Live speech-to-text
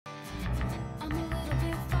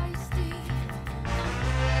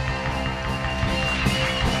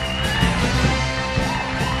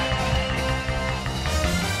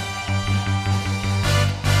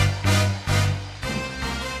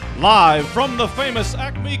Live from the famous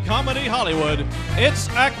Acme Comedy Hollywood, it's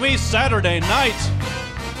Acme Saturday Night.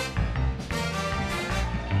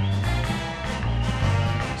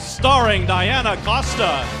 Starring Diana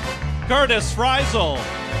Costa, Curtis FRISLE,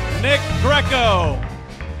 Nick GRECO,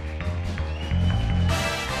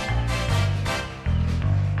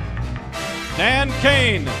 Dan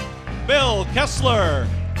Kane, Bill KESSLER,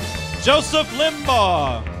 Joseph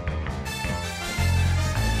LIMBAUGH,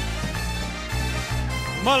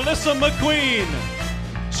 Melissa McQueen,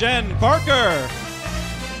 Jen Parker,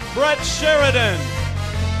 Brett Sheridan,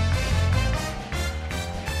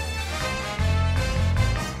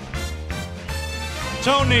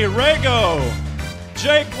 Tony RAGO,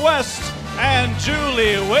 Jake West, and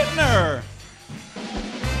Julie WITTNER.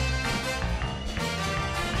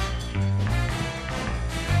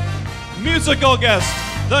 Musical guest,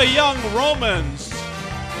 the Young Romans.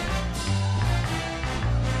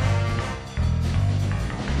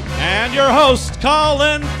 And your host,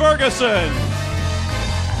 Colin Ferguson.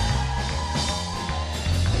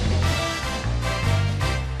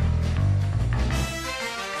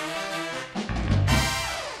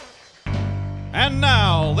 And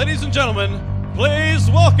now, ladies and gentlemen,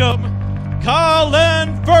 please welcome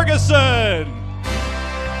Colin Ferguson.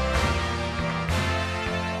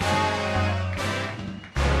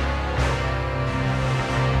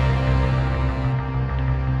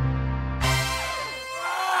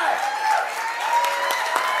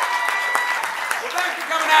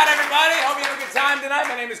 Tonight.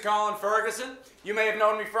 My name is Colin Ferguson. You may have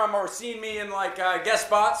known me from or seen me in like guest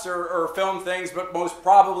spots or film things, but most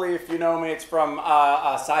probably, if you know me, it's from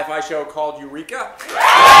a sci-fi show called Eureka.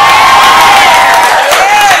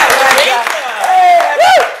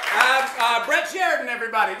 Brett Sheridan,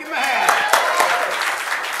 everybody, give him a hand.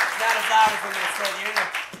 Not as loud as I'm going to say,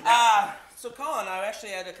 so Colin, I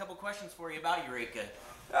actually had a couple questions for you about Eureka.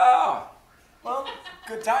 Oh, well,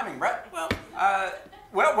 good timing, Brett. Well,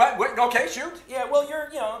 okay, shoot. Yeah, well, you're,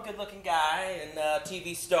 a good-looking guy and a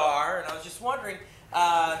TV star, and I was just wondering,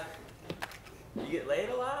 you get laid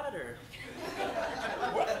a lot, or?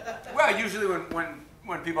 Well, usually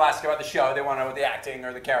when people ask about the show, they want to know the acting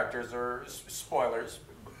or the characters or spoilers,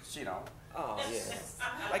 Oh, yeah.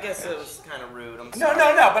 I guess it was kind of rude. I'm sorry.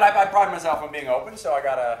 No, but I pride myself on being open, so I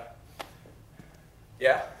gotta,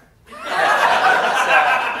 yeah.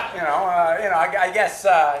 I guess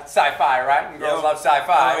sci-fi, right? And girls love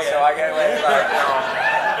sci-fi, so I get laid like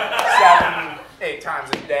 7, 8 times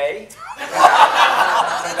a day.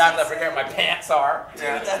 Sometimes I forget where my pants are. Dude,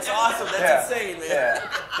 that's awesome. That's insane, man.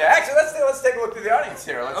 Yeah. Actually, let's take a look through the audience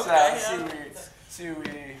here. Let's see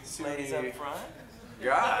ladies up front.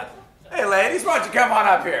 God. Hey, ladies, why don't you come on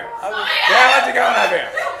up here? Yeah, why don't you come on up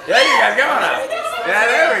here? Yeah, you guys, come on up. Yeah,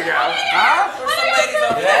 there we go. Huh? There's some ladies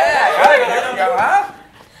over there. Yeah, here we go, huh?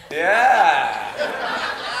 Yeah.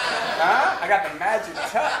 Huh? I got the magic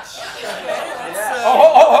touch. Yeah.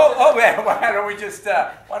 Oh, man. Why don't we just,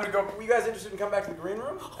 why don't we go, were you guys interested in coming back to the green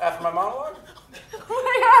room after my monologue? Oh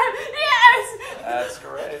my God, yes! That's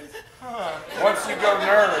great. Once you go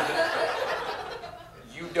nerd,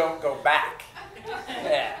 you don't go back.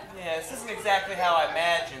 Yeah. Yeah, this isn't exactly how I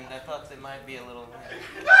imagined. I thought they might be a little...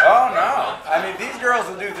 Oh, no. I mean, these girls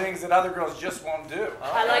will do things that other girls just won't do.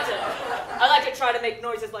 Oh. I like to try to make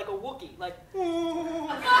noises like a Wookiee, like...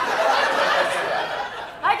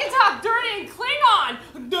 I can talk dirty and Klingon!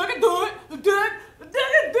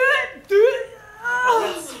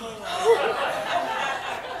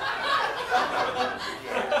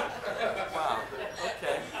 Wow,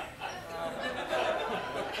 okay.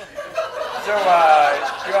 So,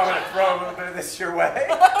 you want me to throw a little bit of this your way?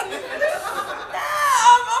 I'm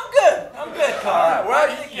good, Colin. Well,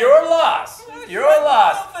 you're lost. You're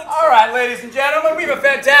lost. All right, ladies and gentlemen, we have a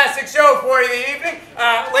fantastic show for you this evening.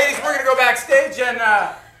 Ladies, we're going to go backstage and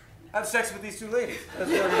have sex with these two ladies. That's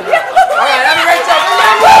what we're going to do. All right, have a great show. The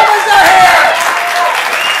Young Romans are here!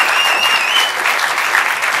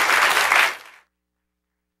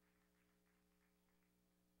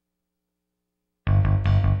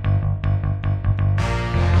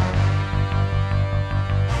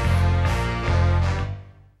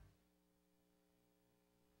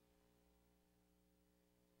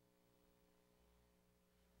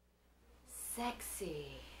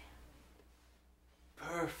 Sexy.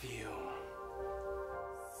 Perfume.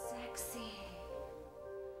 Sexy.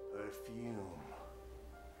 Perfume.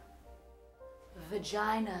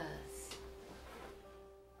 Vaginas.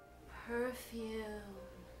 Perfume.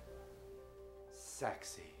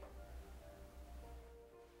 Sexy.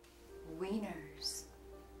 Wieners.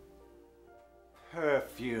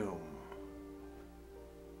 Perfume.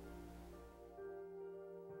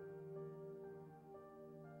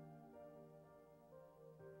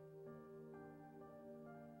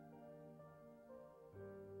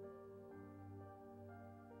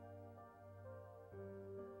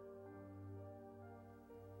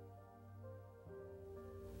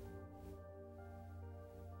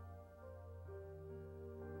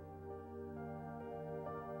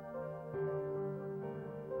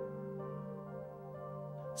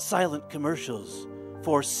 silent commercials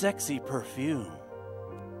for sexy perfume.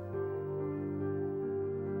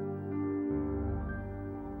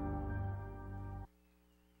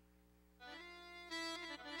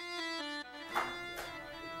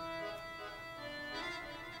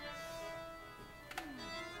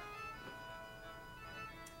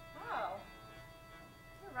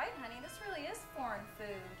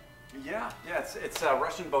 Yeah, it's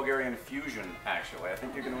Russian-Bulgarian fusion, actually. I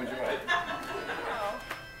think you're going to enjoy it. Oh.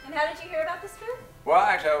 And how did you hear about this food? Well,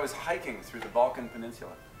 actually, I was hiking through the Balkan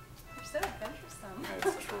Peninsula. You're so adventuresome.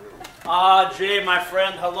 It's true. Jay, my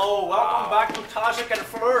friend, hello. Welcome back to Tajik and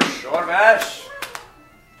Flourish. Dormesh!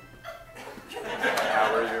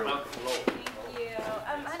 How are you? Thank you.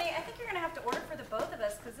 Honey, I think you're going to have to order for the both of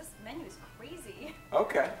us because this menu is crazy.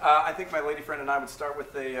 Okay. I think my lady friend and I would start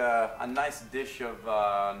with a nice dish of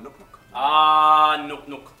nuk-nuk.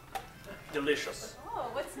 Nuk-nuk. Delicious. Oh,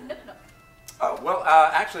 what's nuk-nuk? Oh, well,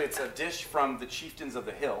 actually, it's a dish from the chieftains of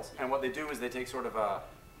the hills, and what they do is they take sort of a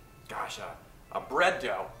bread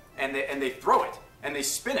dough, and they throw it, and they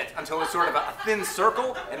spin it until it's sort of a thin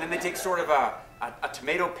circle, and then they take sort of a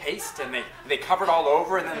tomato paste, and they cover it all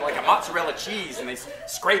over, and then like a mozzarella cheese, and they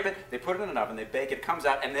scrape it, they put it in an oven, they bake it, it comes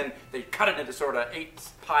out, and then they cut it into sort of 8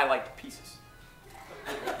 pie-like pieces.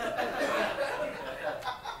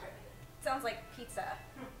 Sounds like pizza.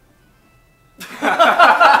 No.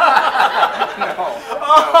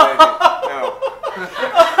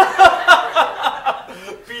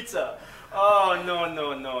 Pizza. Oh, no,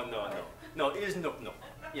 it is nuk-nuk.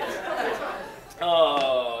 Yes.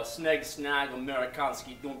 Oh, snag,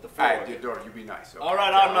 Amerikanski, don't the floor. Hey, dear daughter, you be nice. Okay? All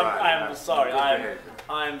right, I'm sorry.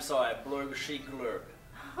 I'm sorry. Blurg, glurg.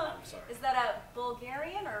 I'm sorry. Is that a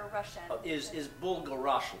Bulgarian or a Russian? Is Bulgar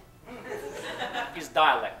Russian. Is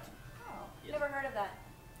dialect. Oh, yes. Never heard of that.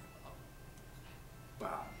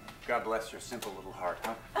 Wow. God bless your simple little heart,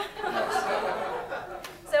 huh?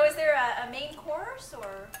 So is there a main course,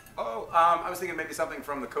 or? Oh, I was thinking maybe something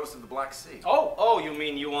from the coast of the Black Sea. Oh, you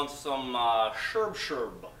mean you want some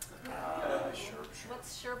sherb?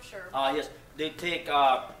 What's sherb? Yes, they take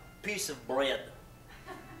a piece of bread,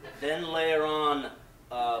 then layer on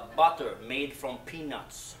butter made from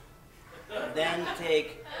peanuts, then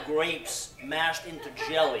take grapes mashed into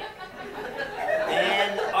jelly,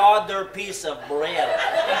 then other piece of bread,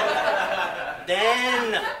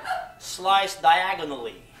 then slice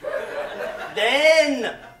diagonally,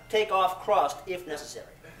 then take off crust if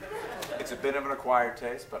necessary. It's a bit of an acquired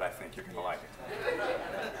taste, but I think you're going to like it.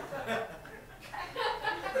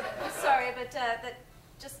 Sorry, but that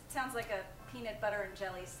just sounds like a peanut butter and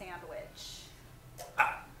jelly sandwich.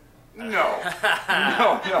 No.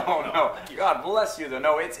 God bless you, though.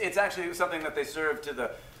 No, it's actually something that they serve to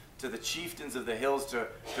the chieftains of the hills to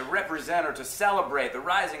represent or to celebrate the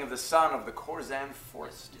rising of the sun of the Khorzand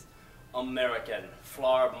forest. American,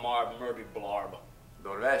 flarb, marb, murby, blarb.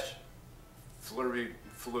 Dorvesh, flurry,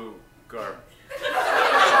 flu, garb.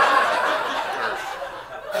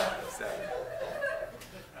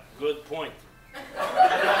 Good point.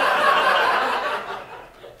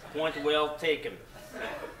 Point well taken.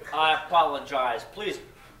 I apologize. Please,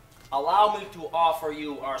 allow me to offer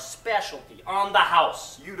you our specialty on the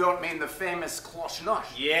house. You don't mean the famous klosh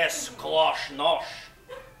nosh? Yes, klosh nosh.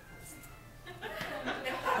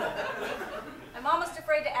 I'm almost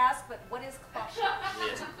afraid to ask, but what is klosh nosh?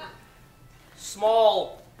 Yes.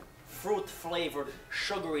 Small, fruit-flavored,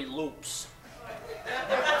 sugary loops.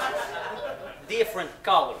 Different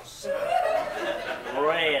colors.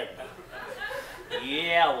 Red,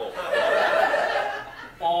 yellow,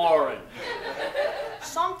 orange,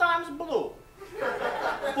 sometimes blue.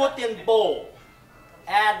 Put in bowl,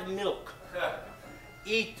 add milk,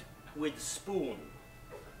 eat with spoon.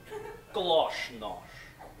 Klosh nosh.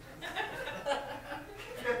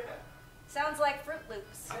 Sounds like Fruit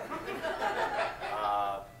Loops.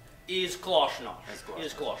 Is klosh nosh.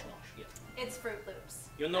 Is klosh nosh, yes. It's Fruit Loops.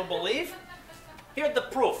 You no believe? Here's the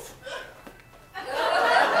proof.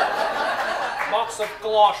 Box of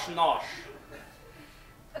klosh nosh.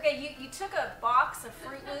 Okay, you took a box of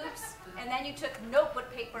Fruit Loops, and then you took notebook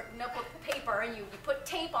paper, and you put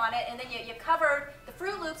tape on it, and then you covered the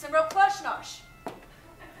Fruit Loops and wrote klosh nosh.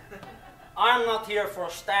 I'm not here for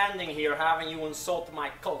standing here having you insult my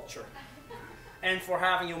culture, and for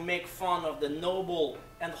having you make fun of the noble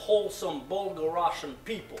and wholesome Bulgar-Russian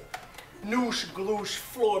people. Noosh, gloosh,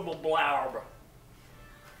 florble, blarb.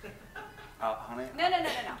 Honey? No.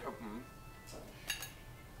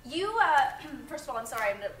 You, first of all, I'm sorry,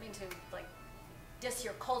 I didn't mean to, diss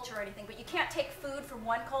your culture or anything, but you can't take food from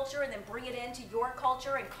one culture and then bring it into your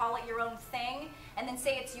culture and call it your own thing, and then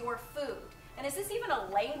say it's your food. And is this even a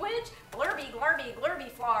language? Blurby, glurby,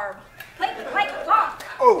 glurby, flarb. Plink, plank, plonk.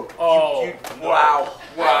 Oh. Wow.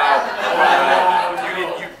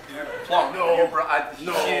 You plonk. No.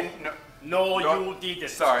 You didn't.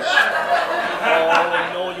 Sorry.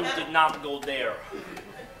 No, you did not go there.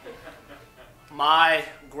 My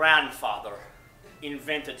grandfather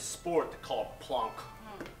invented sport called plonk.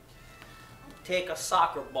 Take a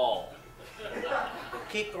soccer ball,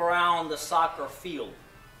 kick around the soccer field,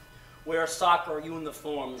 wear soccer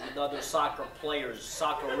uniforms with other soccer players,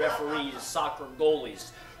 soccer referees, soccer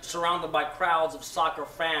goalies, surrounded by crowds of soccer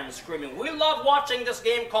fans screaming, "We love watching this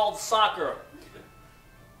game called soccer."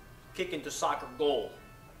 Kick into soccer goal.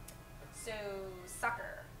 So,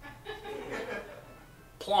 sucker.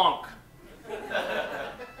 Plonk.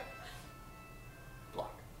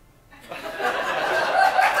 Plonk.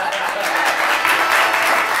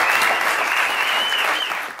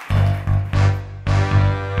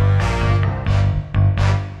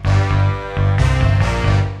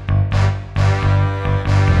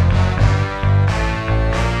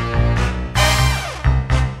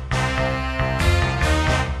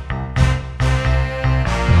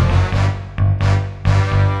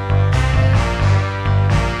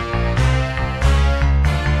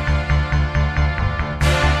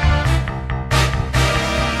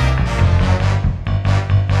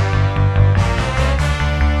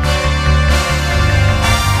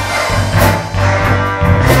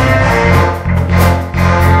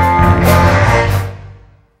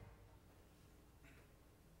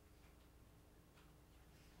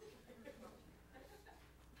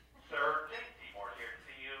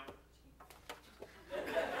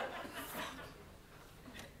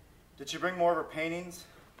 Did you bring more of her paintings?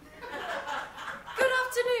 Good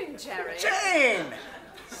afternoon, Jerry. Jane!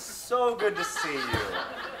 So good to see you.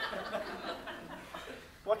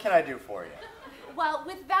 What can I do for you? Well,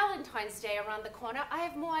 with Valentine's Day around the corner, I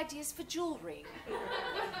have more ideas for jewelry.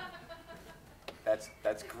 That's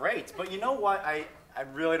great, but you know what? I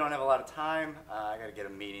really don't have a lot of time. I gotta get a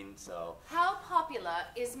meeting, so... How popular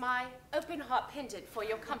is my open heart pendant for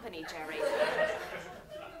your company, Jerry?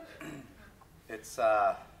 It's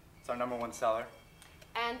our #1 seller.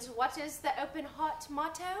 And what is the open heart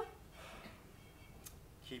motto?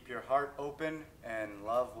 Keep your heart open and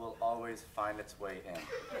love will always find its way in.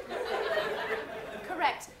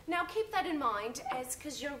 Correct. Now keep that in mind, as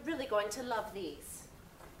because you're really going to love these.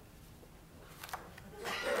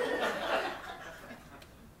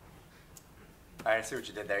 All right, I see what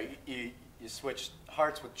you did there. You switched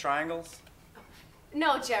hearts with triangles?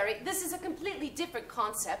 No, Jerry, this is a completely different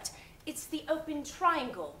concept. It's the open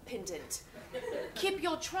triangle pendant. Keep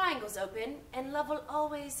your triangles open, and love will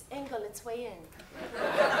always angle its way in.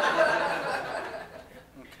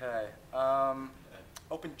 Okay.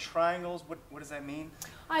 Open triangles, what does that mean?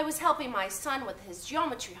 I was helping my son with his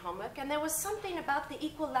geometry homework, and there was something about the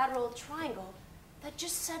equilateral triangle that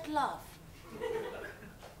just said love.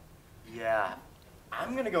 Yeah,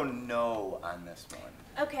 I'm gonna go no on this one.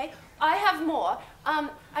 Okay, I have more.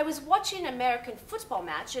 I was watching an American football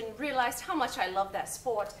match and realized how much I love that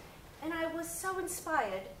sport. And I was so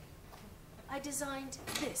inspired, I designed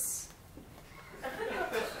this.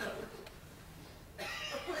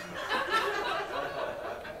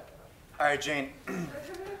 All right, Jane,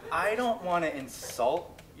 I don't want to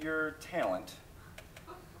insult your talent,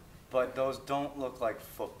 but those don't look like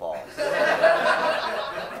footballs.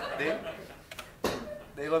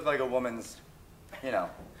 They look like a woman's, you know.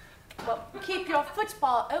 Well, keep your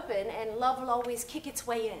football open and love will always kick its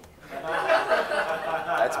way in.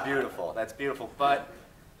 That's beautiful, but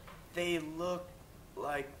they look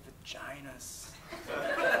like vaginas.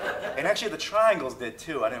 And actually the triangles did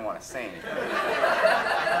too, I didn't want to say anything.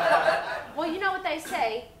 Well, you know what they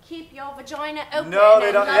say, keep your vagina open. No,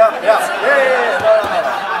 they don't, and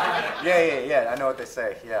yeah, I know what they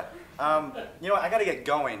say, yeah. You know what, I gotta get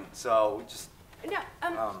going, so we just... No,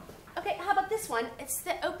 okay, how about this one? It's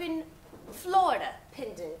the open Florida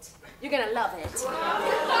pendant. You're gonna love it.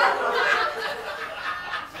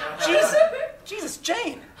 Jesus,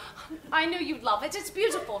 Jane! I knew you'd love it. It's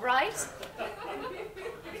beautiful, right?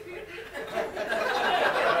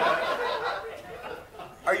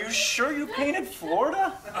 Are you sure you painted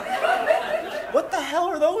Florida? What the hell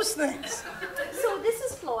are those things? So this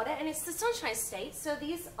is Florida, and it's the Sunshine State, so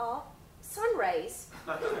these are sun rays.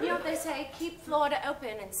 You know what they say, keep Florida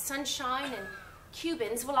open, and sunshine and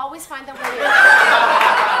Cubans will always find their way in.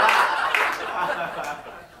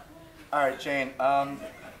 All right, Jane,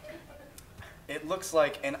 it looks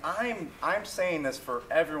like, and I'm saying this for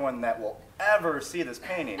everyone that will ever see this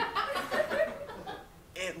painting,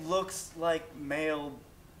 it looks like male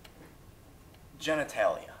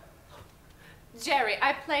genitalia. Jerry,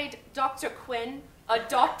 I played Dr. Quinn, a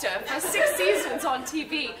doctor, for 6 seasons on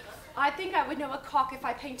TV. I think I would know a cock if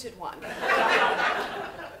I painted one.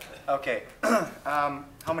 Okay,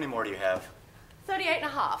 how many more do you have? 38 and a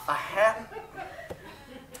half. A half?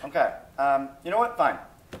 Okay, you know what? Fine.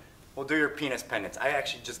 We'll do your penis pendants. I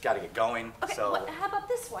actually just got to get going, Okay, so... well, how about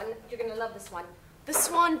this one? You're going to love this one. The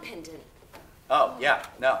swan pendant. Oh, yeah,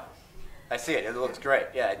 no. I see it. It looks great.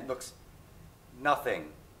 Yeah, it looks nothing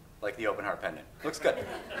like the open heart pendant. Looks good.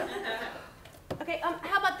 Okay,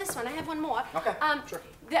 how about this one? I have one more. Okay, sure.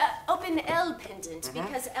 The open L pendant,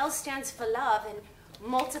 because L stands for love, and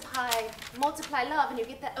multiply love, and you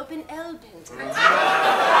get the open L pendant.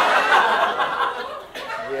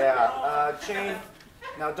 Yeah, Jane,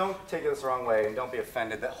 now don't take this the wrong way, and don't be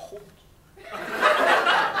offended. That whole...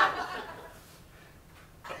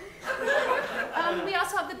 We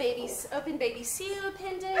also have the open baby seal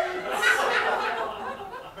pendants,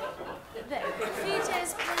 the open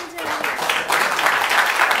fetus pendant.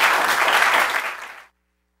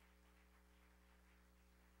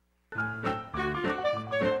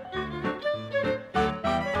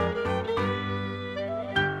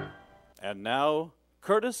 And now,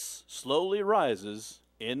 Curtis slowly rises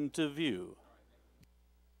into view.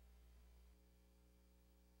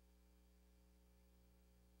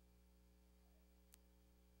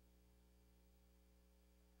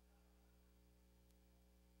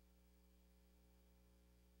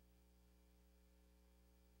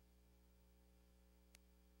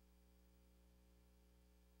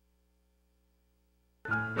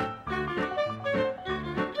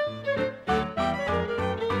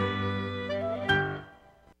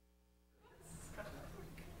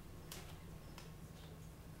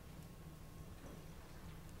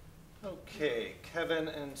 Okay, Kevin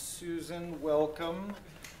and Susan, welcome.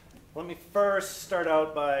 Let me first start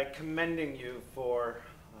out by commending you for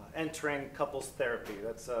entering couples therapy.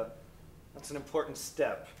 That's an important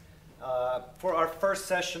step. For our first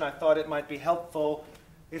session, I thought it might be helpful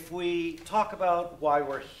if we talk about why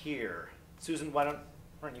we're here. Susan, why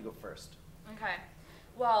don't you go first? Okay.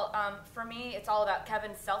 Well, for me, it's all about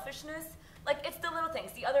Kevin's selfishness. Like, it's the little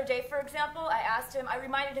things. The other day, for example, I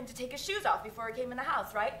reminded him to take his shoes off before he came in the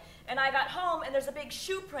house, right? And I got home, and there's a big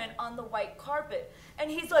shoe print on the white carpet. And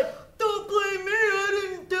he's like, don't blame me, I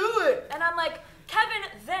didn't do it. And I'm like, Kevin,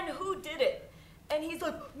 then who did it? And he's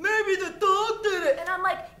like, maybe the dog did it. And I'm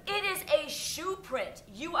like, it is a shoe print.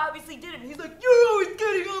 You obviously did it. And he's like, you're always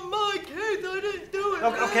getting on my case, I didn't do it.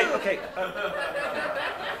 Okay.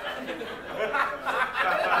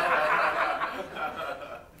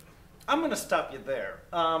 I'm going to stop you there.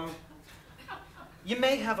 You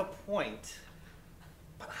may have a point,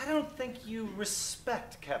 but I don't think you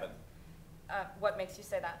respect Kevin. What makes you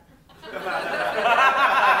say that?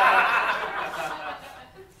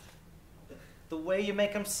 The way you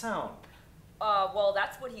make him sound. Well,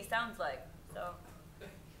 that's what he sounds like, so.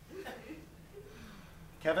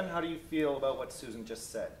 Kevin, how do you feel about what Susan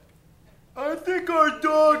just said? I think our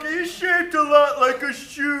dog is shaped a lot like a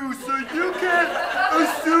shoe, so you can't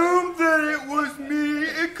assume that it was me.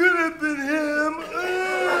 It could have been him.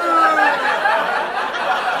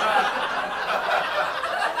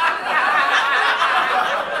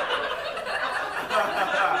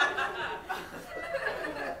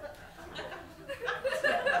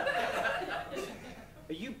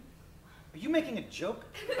 Are you making a joke?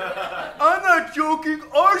 I'm not joking.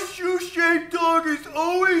 Our shoe-shaped dog is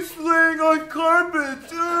always laying on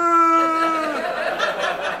carpets.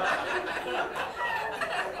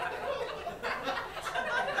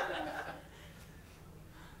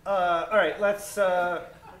 All right, let's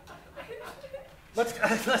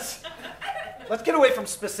get away from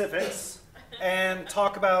specifics and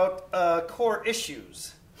talk about core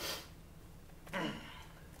issues.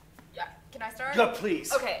 Yeah, can I start? Go,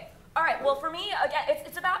 please. Okay. All right, well, for me, again,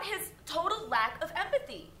 it's about his total lack of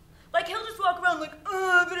empathy. Like, he'll just walk around like,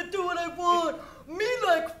 I'm gonna do what I want. Me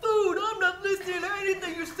like food, I'm not listening to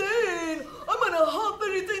anything you're saying. I'm gonna hump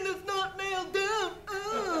anything that's not nailed down.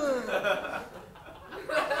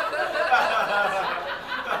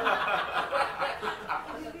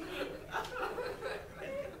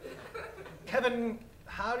 Kevin,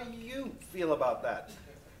 how do you feel about that?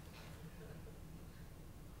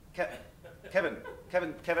 Kevin,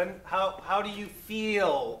 how do you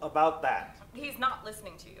feel about that? He's not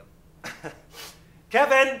listening to you.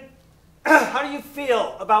 Kevin, how do you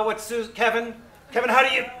feel about what Susan... Kevin, how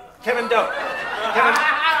do you... Kevin, don't.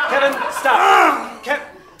 Kevin, stop.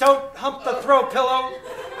 Don't hump the throw pillow.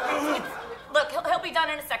 Look, he'll be done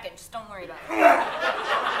in a second. Just don't worry about it.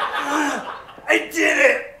 I did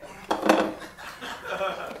it!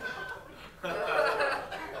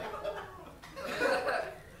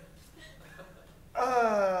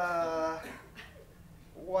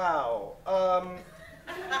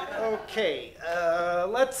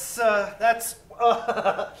 let's...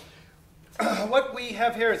 what we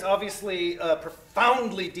have here is obviously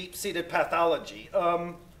profoundly deep-seated pathology.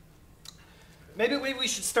 Maybe we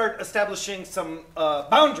should start establishing some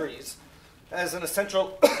boundaries as an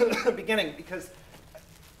essential beginning, because...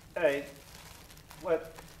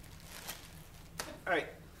 what? All right,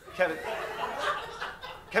 Kevin,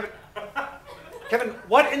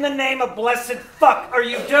 what in the name of blessed fuck are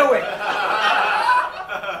you doing?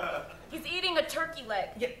 He's eating a turkey leg.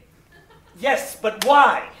 Yes, but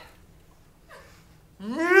why?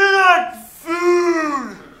 Not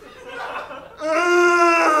food!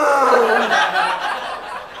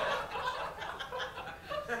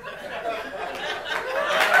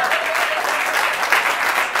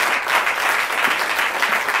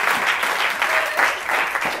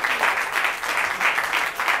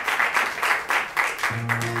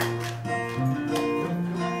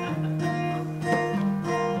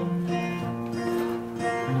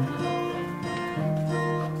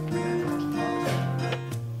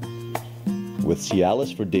 With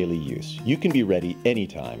Cialis for daily use, you can be ready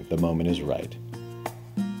anytime the moment is right.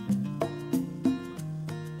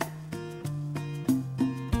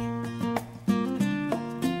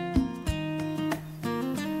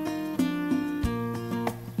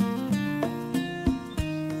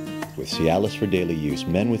 With Cialis for daily use,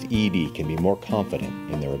 men with ED can be more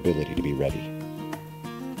confident in their ability to be ready.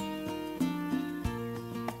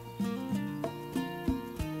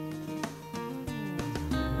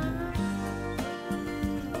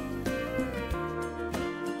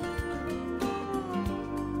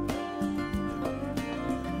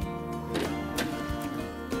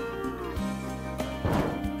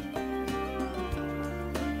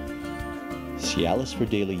 Cialis for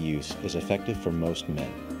daily use is effective for most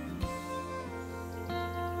men.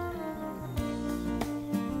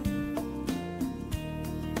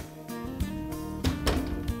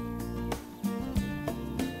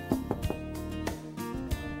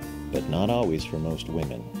 But not always for most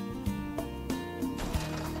women.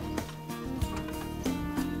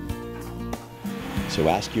 So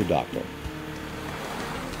ask your doctor.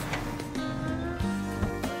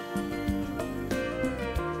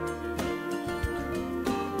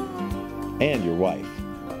 And your wife.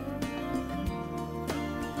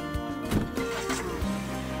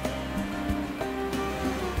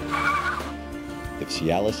 If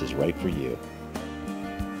Cialis is right for you.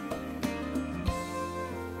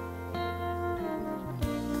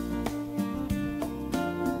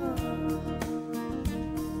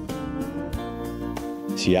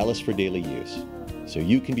 Cialis for daily use, so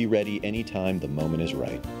you can be ready anytime the moment is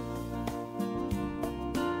right.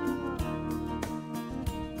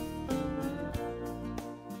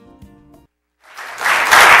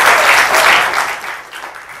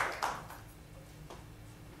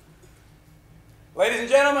 Ladies and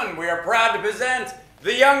gentlemen, we are proud to present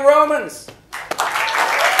the Young Romans.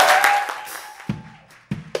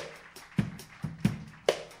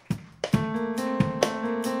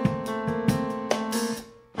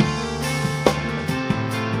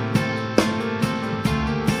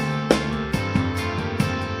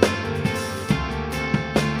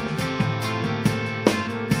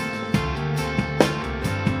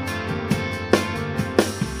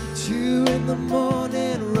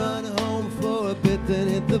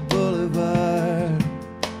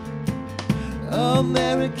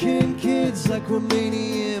 American kids like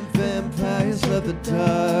Romanian vampires love the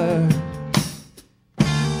dark.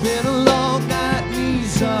 Been a long night,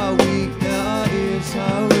 knees are weak, now our ears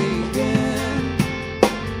are ringing.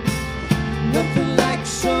 Nothing like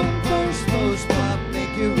some post-pop,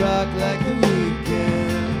 make it rock like the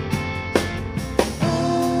weekend.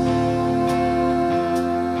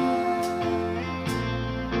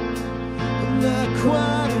 I'm not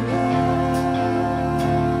quite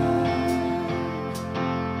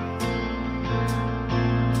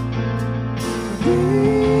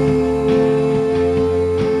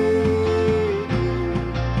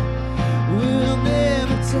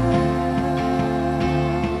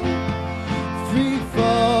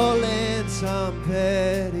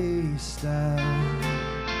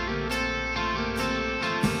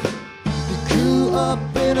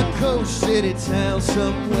city town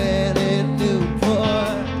somewhere in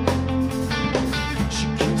Newport. She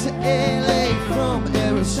came to LA from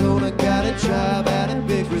Arizona, got a job at a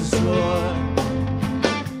big resort.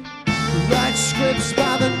 Write scripts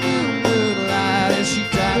by the new moonlight, and she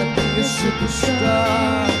died of being a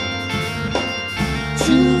superstar.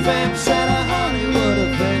 Two vamps at a Hollywood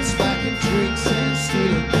event, smacking drinks and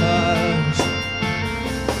stealing cars.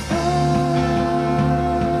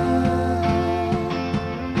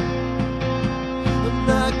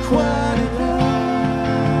 Quite enough.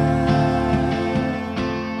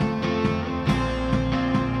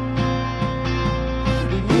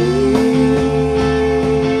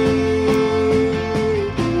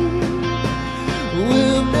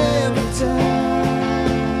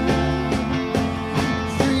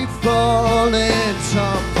 falling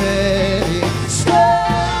Tom Petty. Still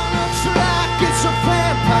looks like it's a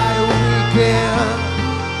vampire weekend.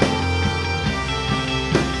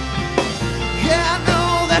 Yeah, I know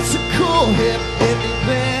that's a cool hip hippie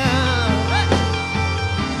band.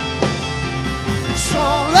 So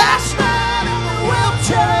last night I'm in a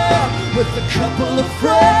wheelchair with a couple of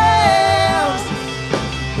friends.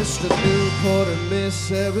 Mr. Newport and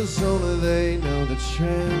Miss Arizona, they know the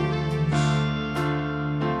trends.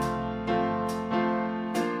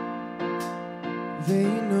 They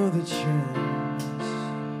know the trends.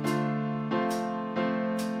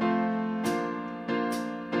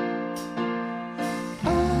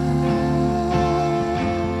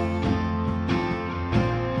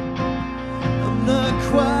 I'm not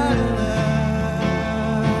quite alive.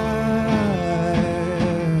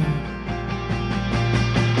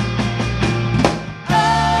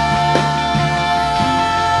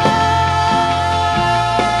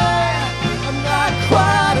 I'm not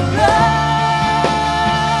quite alive.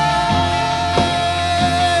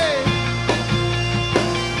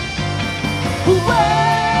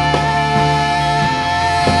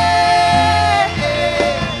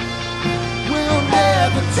 We'll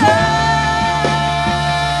never die.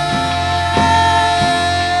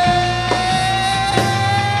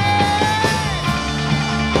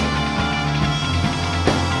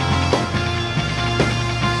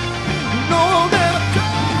 No, we'll never die. No,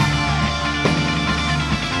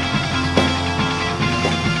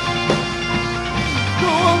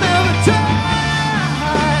 we'll never die.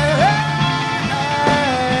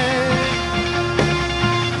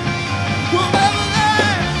 We'll never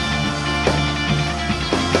die.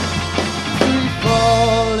 Free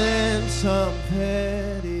falling Tom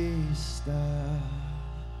Petty style.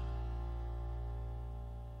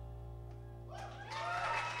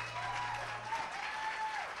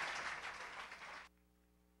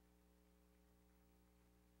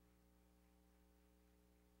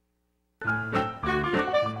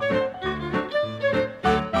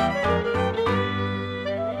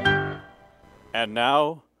 And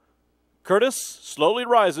now, Curtis slowly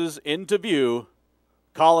rises into view.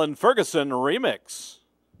 Colin Ferguson remix.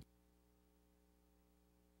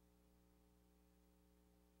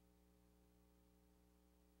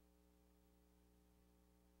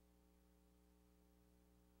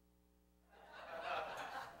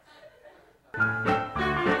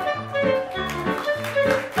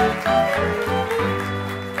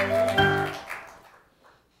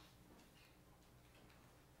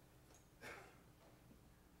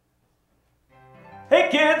 Hey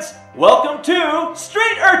kids, welcome to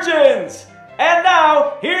Street Urchins! And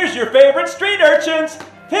now, here's your favorite street urchins,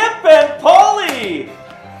 Pip and Polly! Hey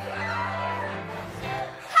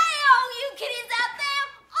all you kiddies out there,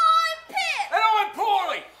 I'm Pip! And I'm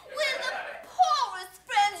Paulie! We're the poorest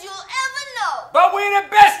friends you'll ever know! But we're the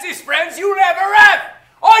bestest friends you'll ever have!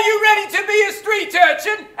 Are you ready to be a street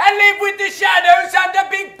urchin and live with the shadows under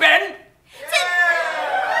Big Ben?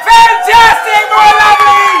 Fantastic, my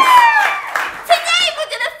lovelies! Today we're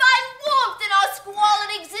gonna find warmth in our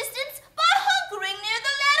squalid existence by hunkering near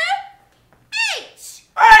the letter H!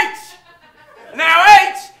 H! Now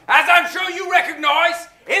H, as I'm sure you recognise,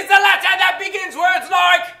 is the letter that begins words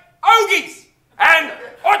like ogies and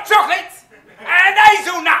hot chocolates and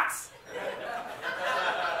hazelnuts.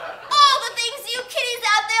 All the things you kiddies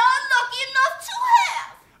out there are lucky enough to have!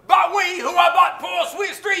 But we who are but poor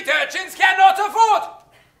sweet street urchins cannot afford.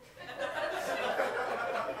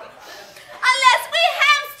 Unless we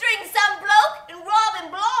hamstring some bloke and rob him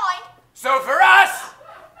blind. So for us,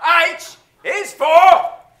 H is for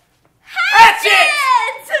hatchet!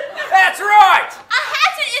 That's right! A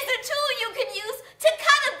hatchet is a tool you can use to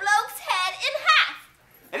cut a bloke's head in half.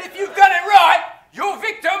 And if you've done it right, your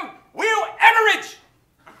victim will hemorrhage.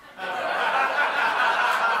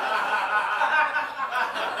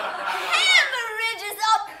 Hemorrhage is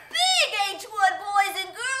a big H word, boys and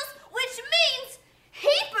girls, which means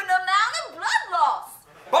heaping amount of blood loss.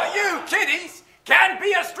 But you kiddies can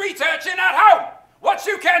be a street urchin at home. What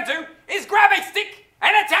you can do is grab a stick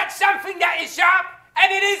and attach something that is sharp,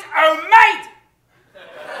 and it is homemade. Now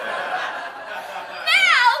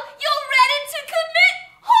you're ready to commit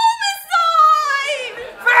homicide!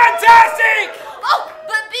 Fantastic! Oh,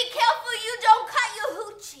 but be careful you don't cut your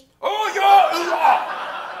hoochie. Oh, your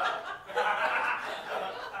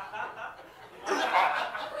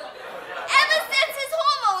Ever since his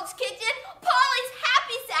hormones kicked in, Polly's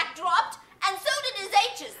happy sack dropped, and so did his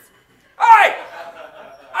H's. Hey!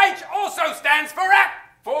 H also stands for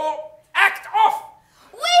act off.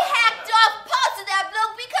 We hacked off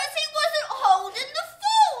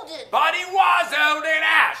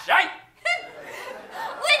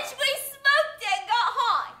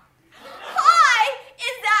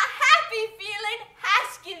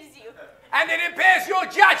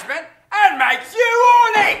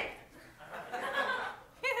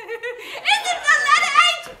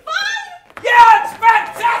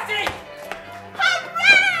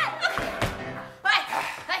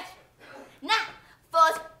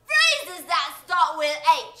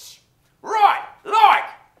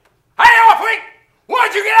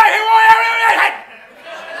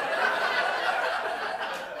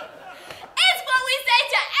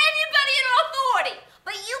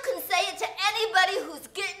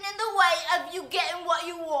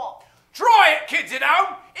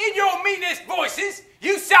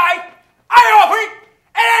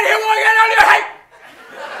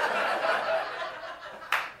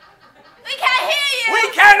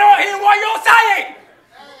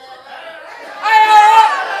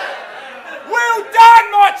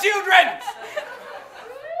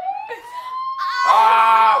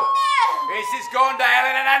This is going to hell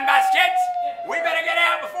in a handbasket. We better get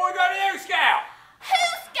out before we go to the Scout.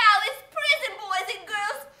 Scout is prison, boys and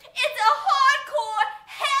girls. It's a hardcore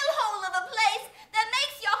hellhole of a place that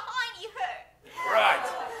makes your hiney hurt. Right.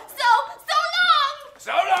 So long. So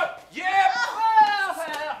long. Yep.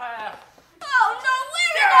 Oh no,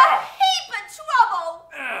 we're in a heap of trouble.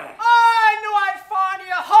 I knew I'd find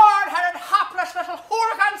you hard-headed, hapless little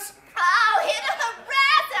hurricanes. Oh, hit the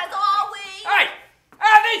harassers, are we? Hey,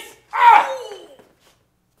 this.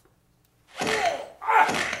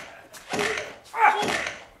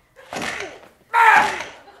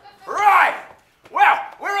 Right. Well,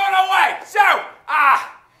 we're on our way. So,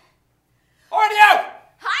 audio.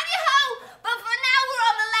 Hi-de-ho! But for now, we're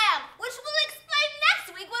on the lam, which we'll explain next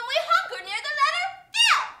week when we hunker near the letter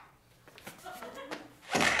L.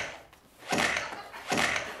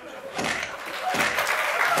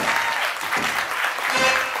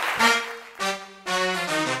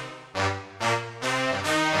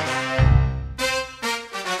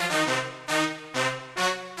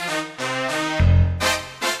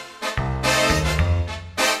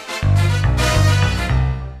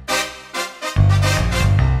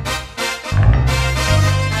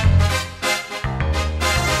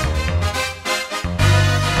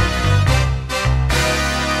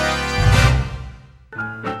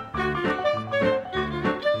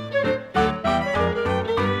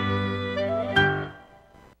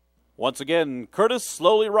 Once again, Curtis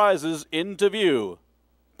slowly rises into view.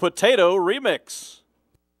 Potato Remix.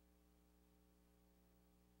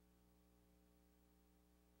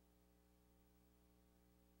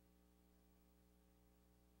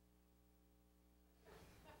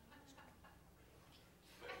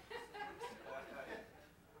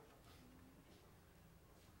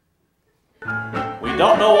 We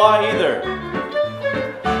don't know why either.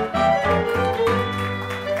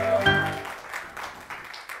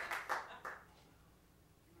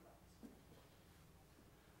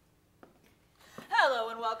 Hello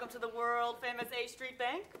and welcome to the world famous A Street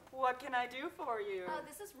Bank. What can I do for you?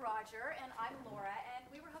 This is Roger, and I'm Laura, and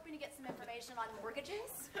we were hoping to get some information on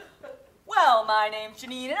mortgages. Well, my name's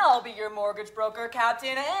Janine, and I'll be your mortgage broker,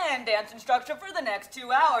 captain, and dance instructor for the next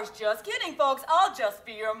 2 hours. Just kidding, folks. I'll just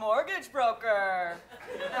be your mortgage broker.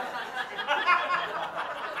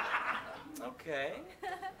 Okay.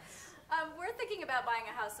 We're thinking about buying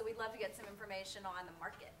a house, so we'd love to get some information on the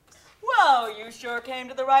market. Well, you sure came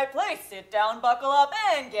to the right place. Sit down, buckle up,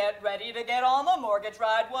 and get ready to get on the Mortgage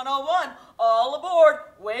Ride 101. All aboard.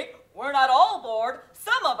 Wait, we're not all aboard.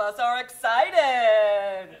 Some of us are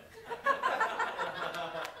excited.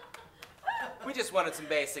 We just wanted some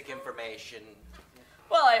basic information.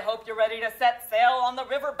 Well, I hope you're ready to set sail on the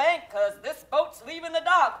river bank, because this boat's leaving the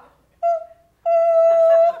dock.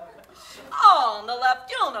 On the left,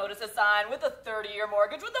 you'll notice a sign with a 30-year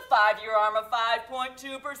mortgage with a 5-year arm of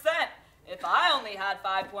 5.2%. If I only had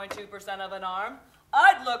 5.2% of an arm,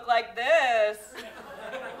 I'd look like this.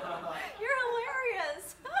 You're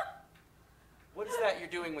hilarious. What is that you're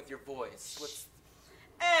doing with your voice? What's...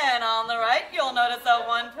 And on the right, you'll notice a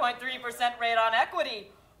 1.3% rate on equity.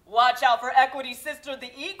 Watch out for Equity's sister,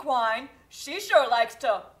 the equine. She sure likes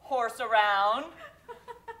to horse around.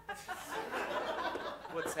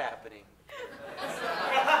 What's happening?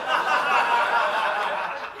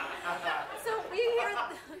 So we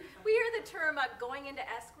hear the term going into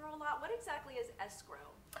escrow a lot. What exactly is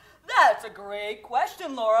escrow? That's a great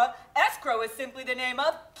question, Laura. Escrow is simply the name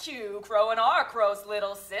of Q Crow and R Crow's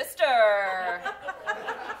little sister. I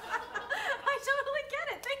totally get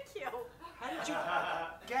it. Thank you. How did you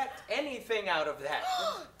get anything out of that?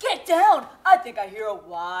 Get down! I think I hear a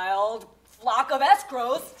wild flock of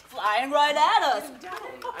escrows flying right at us.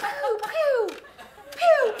 Pew, pew!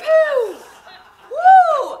 Pew, pew!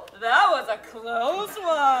 Woo! That was a close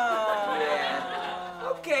one.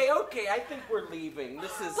 Yeah. Okay, I think we're leaving.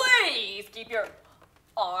 This is... Please keep your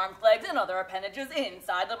arms, legs, and other appendages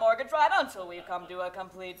inside the mortgage ride until we've come to a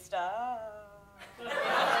complete stop.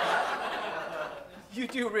 You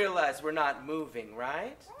do realize we're not moving,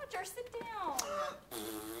 right? Roger, sit down.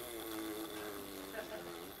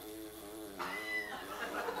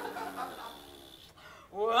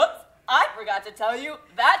 Whoops, I forgot to tell you,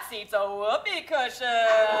 that seat's a whoopee cushion.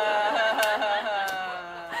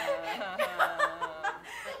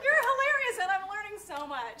 You're hilarious, and I'm learning so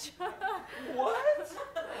much. What?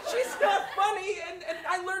 She's not funny, and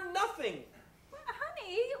I learned nothing.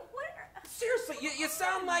 Honey, what? Seriously, you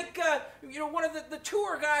sound like, one of the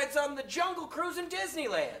tour guides on the Jungle Cruise in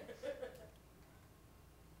Disneyland.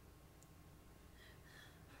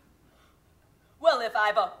 Well, Well, if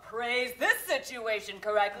I've appraised this situation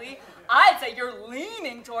correctly, I'd say you're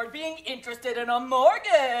leaning toward being interested in a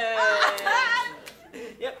mortgage.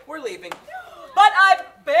 Yep, we're leaving. But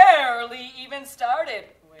I've barely even started.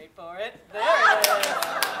 Wait for it. There it is.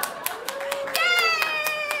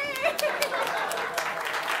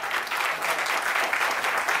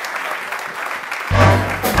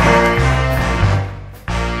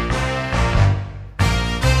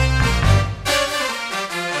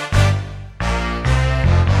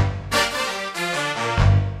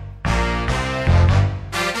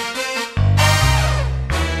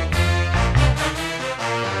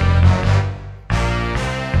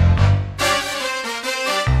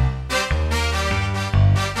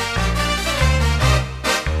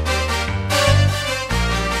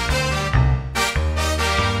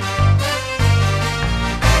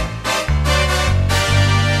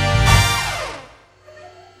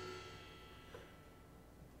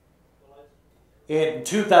 In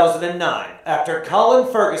 2009, after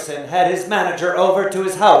Colin Ferguson had his manager over to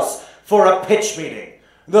his house for a pitch meeting,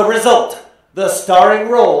 the result, the starring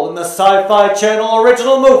role in the Sci-Fi Channel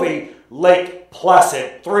original movie, Lake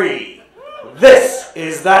Placid 3. This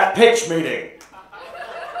is that pitch meeting.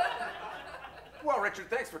 Well, Richard,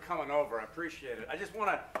 thanks for coming over. I appreciate it.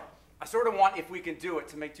 I sort of want, if we can do it,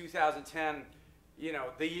 to make 2010, you know,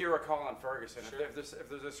 the year of Colin Ferguson. Sure. If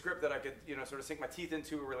there's a script that I could, you know, sort of sink my teeth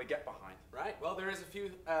into or really get behind. Right. Well, there is a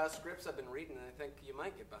few scripts I've been reading, and I think you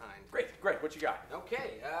might get behind. Great. What you got?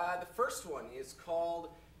 Okay. The first one is called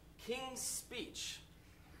King's Speech.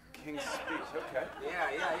 King's Speech. Okay.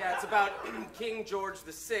 Yeah. It's about King George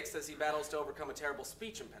VI as he battles to overcome a terrible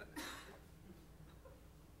speech impediment.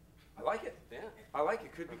 I like it. Yeah. I like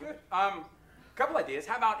it. Could be good. Couple ideas.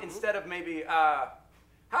 How about instead of maybe, how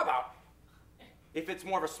about if it's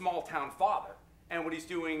more of a small town father, and what he's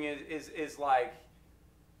doing is like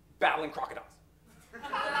battling crocodiles.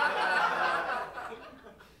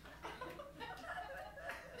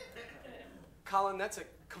 Colin, that's a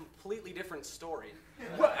completely different story.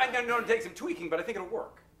 Well, I know it takes some tweaking, but I think it'll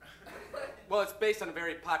work. Well, it's based on a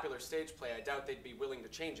very popular stage play. I doubt they'd be willing to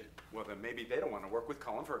change it. Well, then maybe they don't want to work with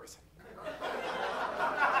Colin Ferguson.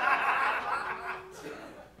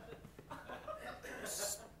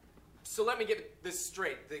 So let me get this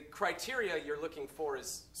straight. The criteria you're looking for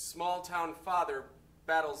is small town father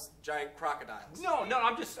battles giant crocodiles. No,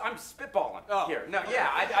 I'm spitballing here. No, yeah,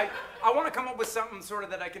 I want to come up with something sort of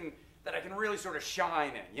that I can really sort of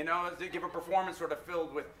shine in. You know, to give a performance sort of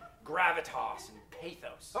filled with gravitas and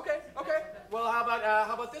pathos. Okay. Well, how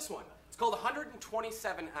about this one? It's called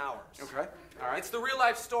 127 Hours. Okay. All right. It's the real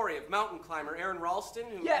life story of mountain climber Aaron Ralston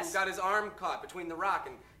who got his arm caught between the rock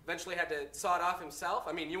and eventually had to saw it off himself.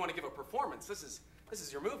 I mean, you want to give a performance. This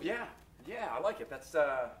is your movie. Yeah, I like it. That's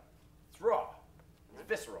it's raw. It's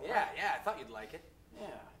visceral. Yeah, I thought you'd like it. Yeah.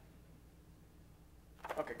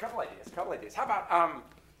 Okay, couple ideas. How about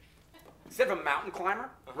instead of a mountain climber,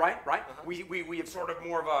 right? We have sort of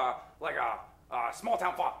more of a small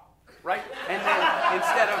town father, right? And then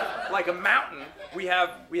instead of like a mountain, we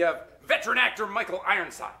have veteran actor Michael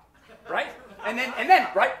Ironside, right? And then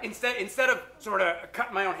right, instead of sort of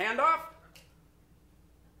cutting my own hand off,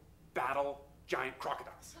 battle giant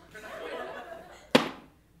crocodiles.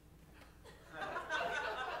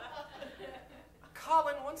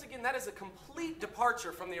 Colin, once again, that is a complete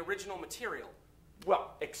departure from the original material.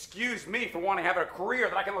 Well, excuse me for wanting to have a career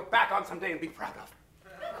that I can look back on someday and be proud of.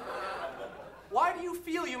 Why do you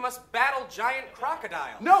feel you must battle giant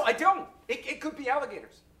crocodiles? No, I don't. It could be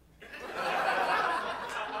alligators.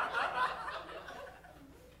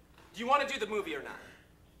 Do you want to do the movie or not?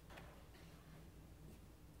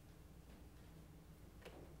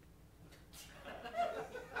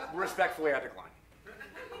 Respectfully, I decline.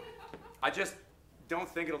 I just don't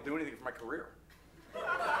think it'll do anything for my career.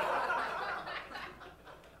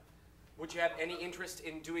 Would you have any interest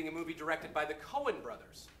in doing a movie directed by the Coen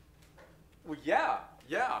brothers? Well, yeah.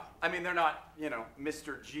 I mean, they're not, you know,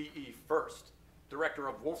 Mr. G.E. First, director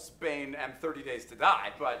of Wolfsbane and 30 Days to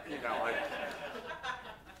Die, but, you know, like,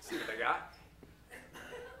 see what they got.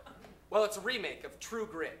 Well, it's a remake of True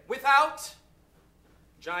Grit without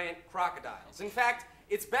giant crocodiles. In fact,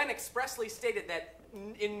 it's been expressly stated that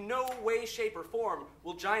in no way, shape, or form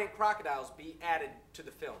will giant crocodiles be added to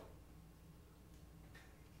the film.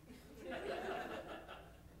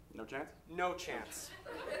 No chance? No chance.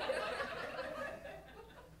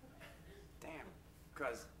 Damn,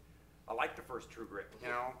 because I like the first True Grit, you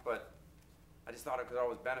know, but I just thought it could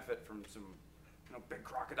always benefit from some, you know, big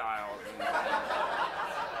crocodiles. And,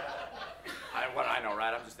 what I know,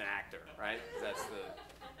 right? I'm just an actor, right? That's the...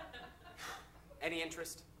 Any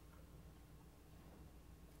interest?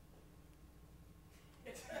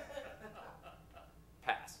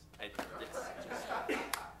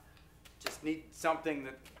 just need something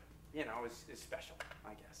that, you know, is special,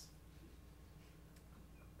 I guess.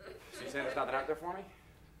 So you saying there's nothing out there for me?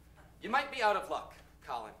 You might be out of luck,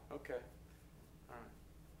 Colin. Okay. All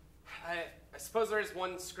right. I suppose there is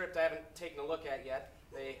one script I haven't taken a look at yet.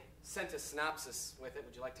 They sent a synopsis with it.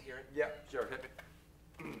 Would you like to hear it? Yeah, sure. Hit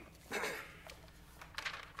me.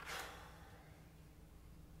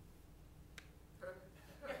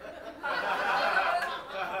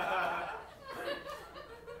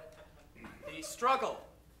 The struggle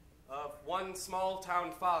of one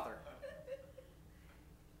small-town father.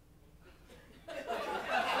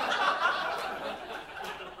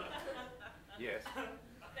 Yes.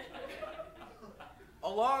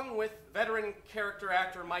 Along with veteran character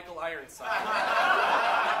actor Michael Ironside.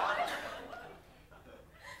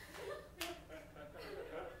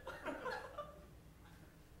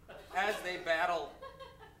 As they battle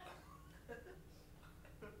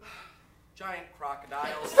giant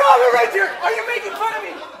crocodiles. Stop it right there! Are you making fun of me?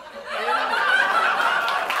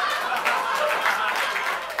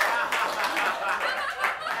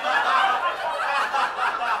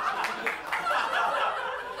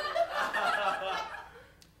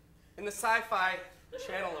 In the Sci-Fi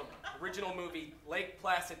Channel original movie Lake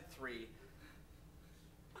Placid 3,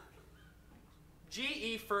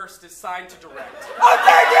 G.E. First is signed to direct. I'll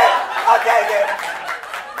take it! I'll take it!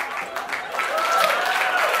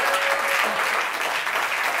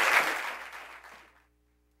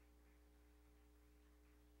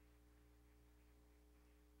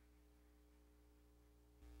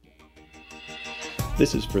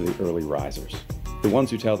 This is for the early risers, the ones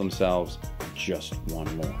who tell themselves, just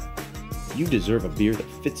one more. You deserve a beer that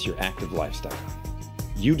fits your active lifestyle.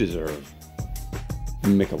 You deserve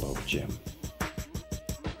Michelob Jim.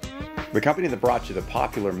 The company that brought you the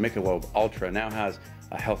popular Michelob Ultra now has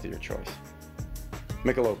a healthier choice.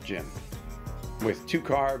 Michelob Jim. With 2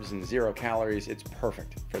 carbs and 0 calories, it's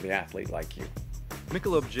perfect for the athlete like you.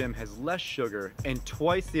 Michelob Jim has less sugar and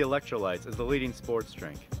twice the electrolytes as the leading sports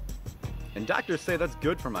drink. And doctors say that's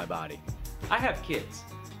good for my body. I have kids,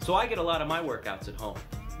 so I get a lot of my workouts at home.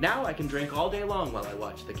 Now I can drink all day long while I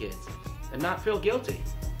watch the kids and not feel guilty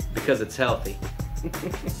because it's healthy.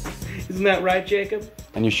 Isn't that right, Jacob?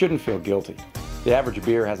 And you shouldn't feel guilty. The average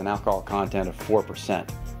beer has an alcohol content of 4%.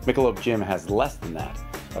 Michelob Jim has less than that,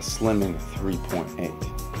 a slimming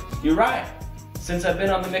 3.8. You're right. Since I've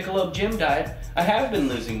been on the Michelob Jim diet, I have been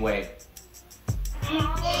losing weight.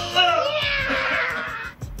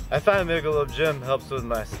 I find Michelob Jim helps with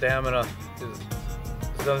my stamina.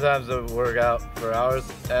 Sometimes I work out for hours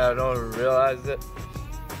and I don't realize it.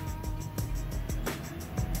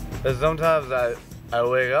 And sometimes I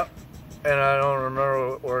wake up and I don't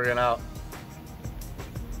remember working out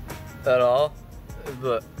at all,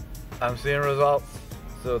 but I'm seeing results,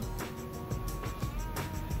 so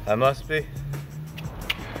I must be.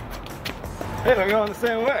 Hey, we're going the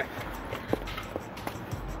same way.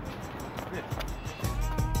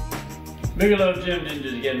 Michelob Jim didn't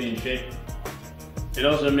just get me in shape. It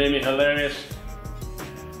also made me hilarious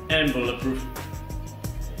and bulletproof.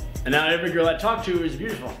 And now every girl I talk to is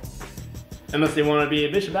beautiful. Unless they want to be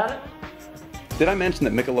a bitch about it. Did I mention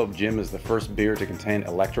that Michelob Jim is the first beer to contain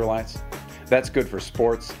electrolytes? That's good for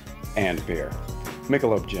sports and beer.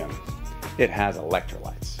 Michelob Jim. It has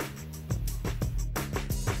electrolytes.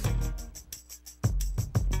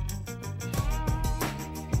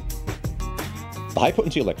 The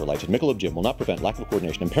high-potency electrolytes in Michelob Jim will not prevent lack of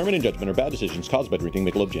coordination, impairment in judgment, or bad decisions caused by drinking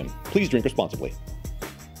Michelob Jim. Please drink responsibly.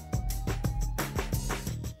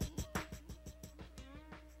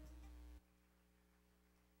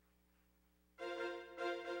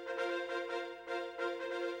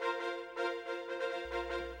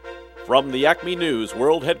 From the ACME News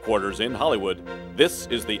World Headquarters in Hollywood, this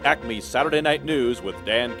is the ACME Saturday Night News with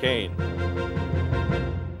Dan Kane.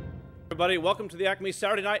 Everybody, welcome to the ACME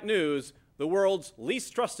Saturday Night News, the world's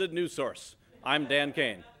least trusted news source. I'm Dan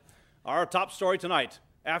Kane. Our top story tonight: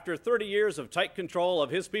 after 30 years of tight control of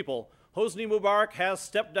his people, Hosni Mubarak has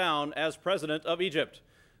stepped down as president of Egypt.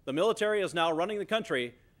 The military is now running the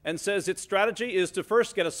country and says its strategy is to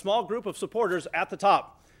first get a small group of supporters at the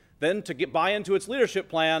top, then to buy into its leadership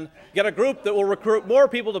plan, get a group that will recruit more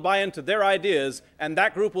people to buy into their ideas, and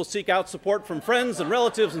that group will seek out support from friends and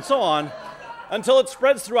relatives and so on, until it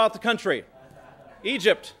spreads throughout the country.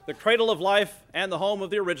 Egypt, the cradle of life and the home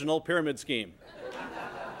of the original pyramid scheme.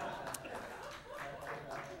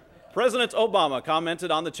 President Obama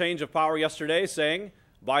commented on the change of power yesterday, saying,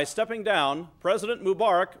 "By stepping down, President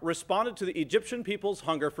Mubarak responded to the Egyptian people's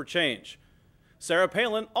hunger for change." Sarah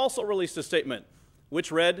Palin also released a statement,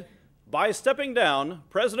 which read, "By stepping down,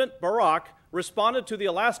 President Barack responded to the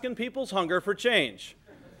Alaskan people's hunger for change."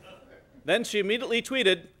 Then she immediately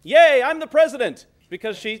tweeted, "Yay, I'm the president,"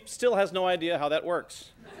 because she still has no idea how that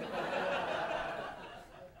works.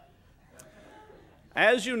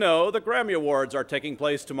 As you know, the Grammy Awards are taking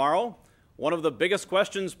place tomorrow. One of the biggest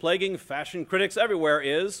questions plaguing fashion critics everywhere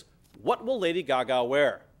is, what will Lady Gaga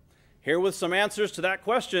wear? Here with some answers to that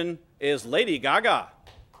question is Lady Gaga.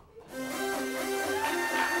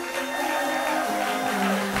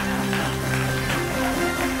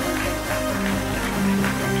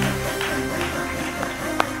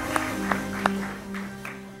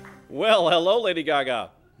 Well, hello, Lady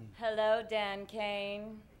Gaga. Hello, Dan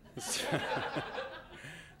Kane.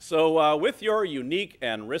 So with your unique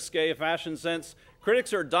and risque fashion sense,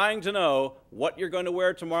 critics are dying to know what you're going to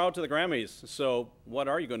wear tomorrow to the Grammys. So what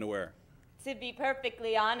are you going to wear? To be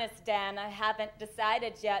perfectly honest, Dan, I haven't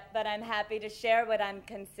decided yet, but I'm happy to share what I'm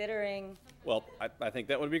considering. Well, I think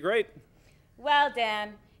that would be great. Well,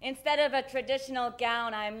 Dan, instead of a traditional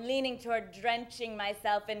gown, I'm leaning toward drenching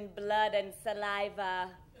myself in blood and saliva.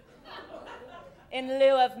 In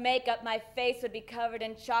lieu of makeup, my face would be covered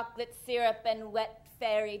in chocolate syrup and wet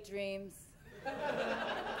fairy dreams.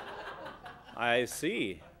 I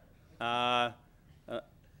see.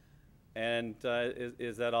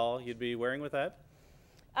 Is that all you'd be wearing with that?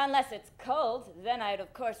 Unless it's cold, then I'd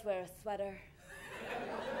of course wear a sweater.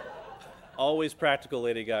 Always practical,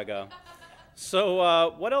 Lady Gaga.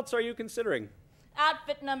 So what else are you considering?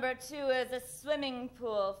 Outfit number 2 is a swimming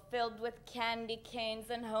pool filled with candy canes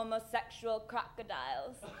and homosexual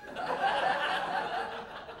crocodiles.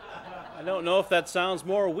 I don't know if that sounds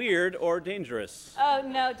more weird or dangerous. Oh,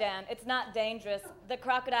 no, Dan, it's not dangerous. The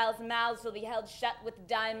crocodiles' mouths will be held shut with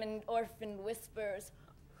diamond orphan whispers.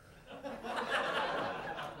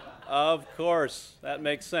 Of course, that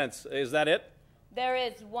makes sense. Is that it? There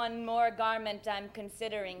is one more garment I'm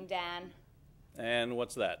considering, Dan. And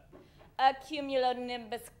what's that? A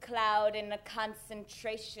cumulonimbus cloud in a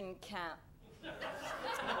concentration camp.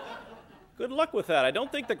 Good luck with that. I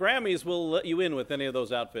don't think the Grammys will let you in with any of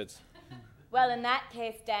those outfits. Well, in that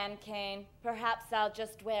case, Dan Kane, perhaps I'll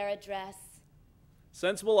just wear a dress.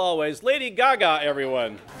 Sensible always. Lady Gaga,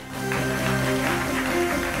 everyone.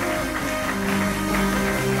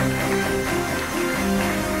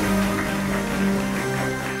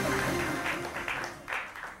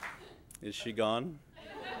 Is she gone?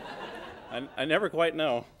 I never quite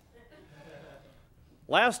know.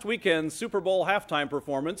 Last weekend's Super Bowl halftime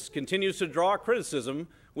performance continues to draw criticism,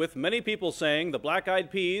 with many people saying the Black Eyed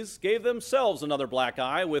Peas gave themselves another black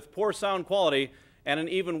eye with poor sound quality and an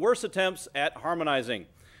even worse attempts at harmonizing.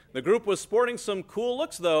 The group was sporting some cool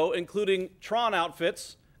looks, though, including Tron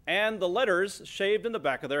outfits and the letters shaved in the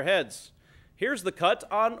back of their heads. Here's the cut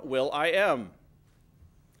on Will I Am.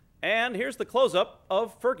 And here's the close-up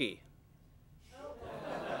of Fergie.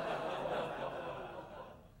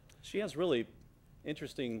 She has really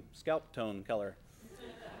interesting scalp tone color.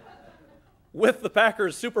 With the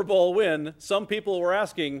Packers' Super Bowl win, some people were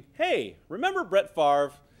asking, hey, remember Brett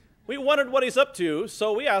Favre? We wondered what he's up to,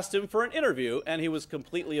 so we asked him for an interview, and he was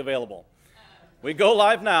completely available. We go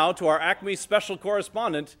live now to our ACME special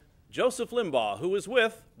correspondent, Joseph Limbaugh, who is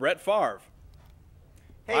with Brett Favre.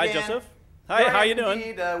 Hey, Hi, Dan. Joseph. Hi, how you doing?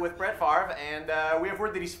 Indeed, with Brett Favre, and we have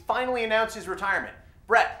word that he's finally announced his retirement.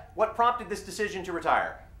 Brett, what prompted this decision to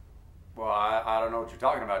retire? Well, I don't know what you're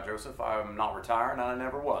talking about, Joseph. I'm not retiring, and I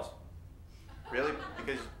never was. Really?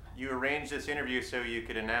 Because you arranged this interview so you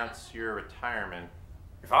could announce your retirement.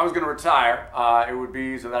 If I was going to retire, it would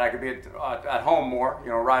be so that I could be at home more, you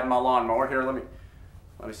know, riding my lawnmower. Here, let me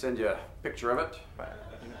send you a picture of it.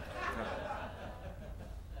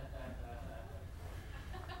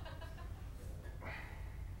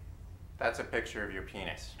 That's a picture of your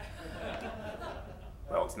penis.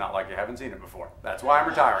 Well, it's not like you haven't seen it before. That's why I'm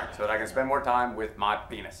retiring, so that I can spend more time with my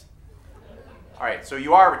penis. All right, so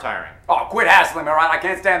you are retiring. Oh, quit hassling me, all right? I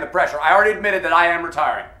can't stand the pressure. I already admitted that I am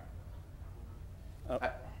retiring. All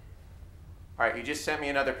right, you just sent me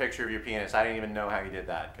another picture of your penis. I didn't even know how you did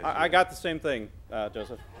that. I got the same thing,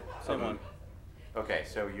 Joseph. Same one. Okay,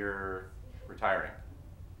 so you're retiring.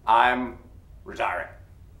 I'm retiring.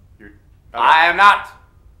 You're. I am not.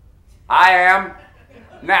 I am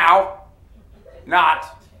now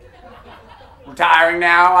not retiring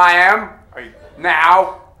now. I am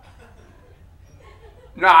now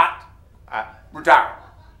not retiring.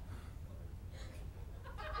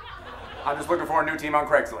 I'm just looking for a new team on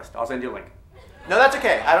Craigslist. I'll send you a link. No, that's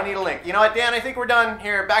okay. I don't need a link. You know what, Dan? I think we're done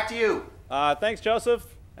here. Back to you. Thanks, Joseph,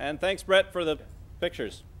 and thanks, Brett, for the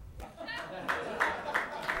pictures.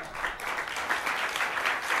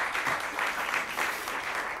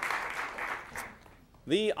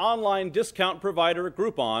 The online discount provider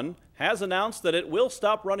Groupon has announced that it will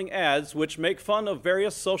stop running ads which make fun of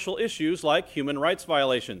various social issues like human rights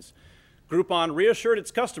violations. Groupon reassured its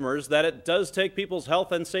customers that it does take people's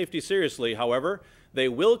health and safety seriously. However, they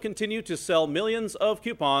will continue to sell millions of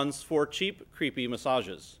coupons for cheap, creepy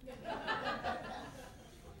massages.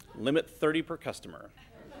 Limit 30 per customer.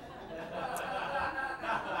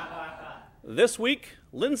 This week,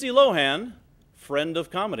 Lindsay Lohan, friend of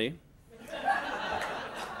comedy,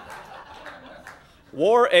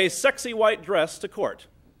 wore a sexy white dress to court.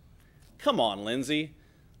 Come on, Lindsay.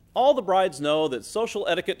 All the brides know that social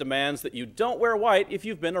etiquette demands that you don't wear white if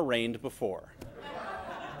you've been arraigned before.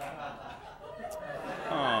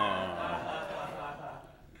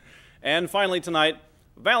 And finally tonight,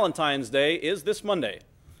 Valentine's Day is this Monday.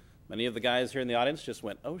 Many of the guys here in the audience just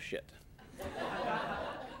went, oh shit.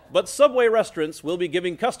 But Subway restaurants will be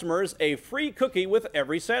giving customers a free cookie with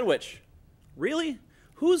every sandwich. Really?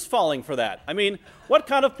 Who's falling for that? I mean, what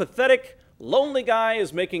kind of pathetic, lonely guy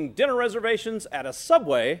is making dinner reservations at a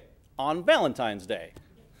Subway on Valentine's Day?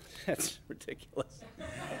 That's ridiculous.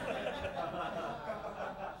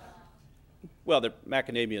 Well, the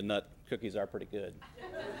macadamia nut cookies are pretty good.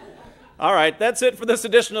 All right, that's it for this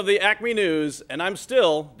edition of the ACME News, and I'm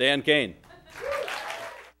still Dan Kane.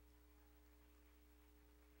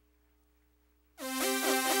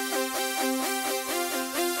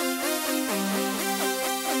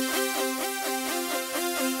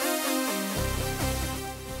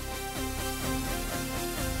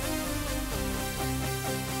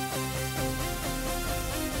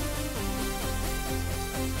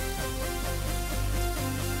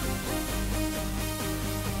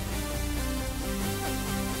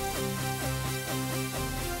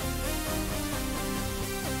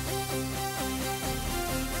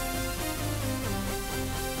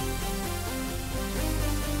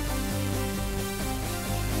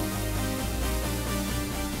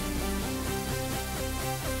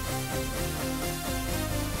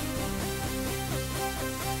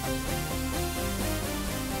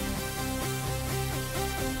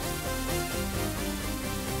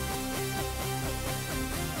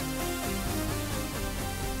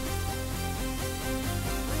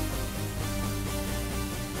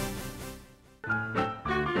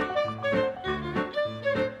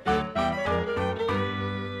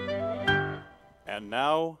 And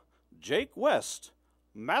now, Jake West,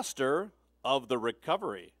 master of the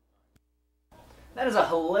recovery. That is a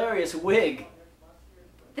hilarious wig.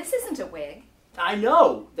 This isn't a wig. I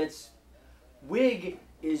know. Wig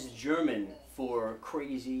is German for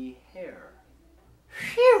crazy hair.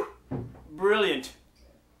 Phew! Brilliant.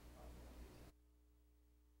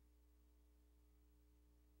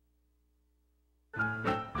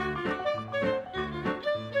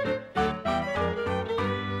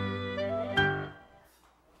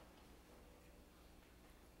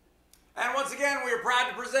 And once again, we are proud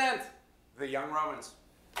to present the Young Romans.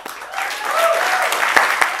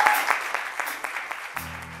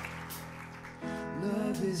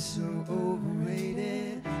 Love is so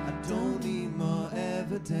overrated, I don't need more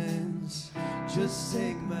evidence. Just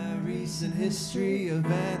take my recent history of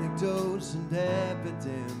anecdotes and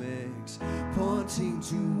epidemics, pointing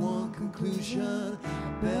to one conclusion: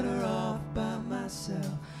 I'm better off by myself.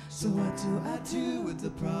 So what do I do with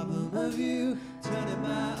the problem of you turning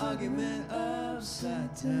my argument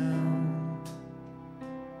upside down?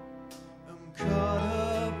 I'm caught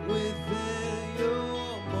up within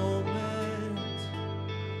your moment,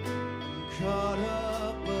 I'm caught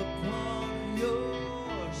up upon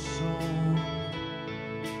your song.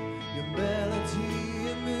 Your melody,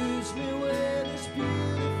 it moves me when it's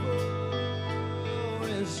beautiful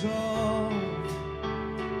resolve.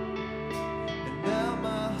 And now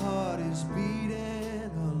my heart is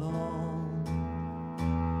beating along.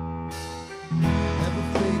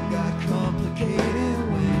 Everything got complicated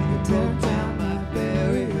when you broke down my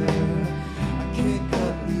barrier. I can't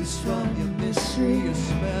cut loose from your mystery, your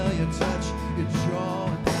smell, your touch, your draw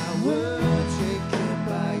and power. Taken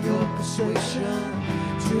by your persuasion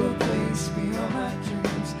to a place beyond my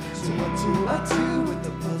dreams. So what do I do with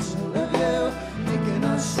the puzzle of you, making a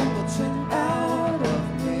simpleton out of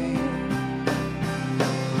me?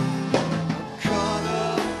 I'm caught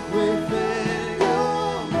up within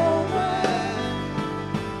your moment,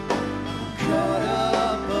 I'm caught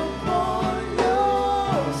up upon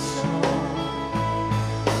your song.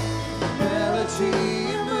 Melody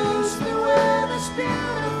moves me when it's beautiful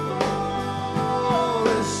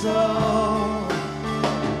resolve.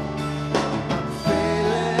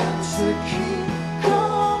 To keep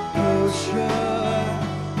composure,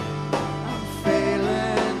 I'm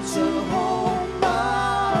failing to hold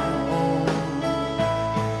my own.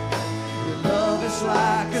 Your love is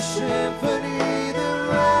like a ship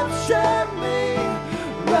rapture me,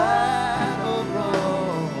 right or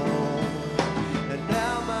wrong. And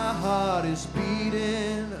now my heart is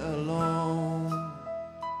beating alone.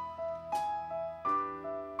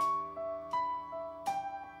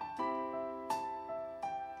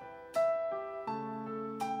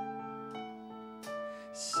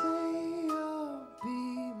 Say you'll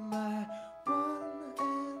be my one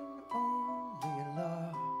and only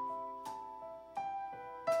love.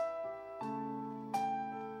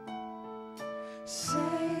 Say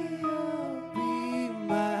you'll be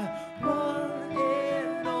my one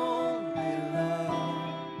and only love.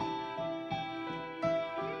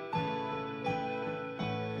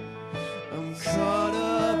 I'm caught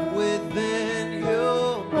up within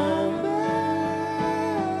your moment.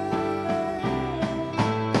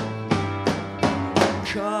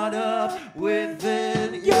 Caught up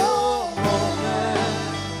within your moment.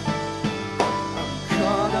 I'm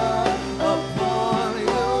caught up upon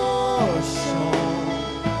your song.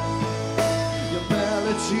 Your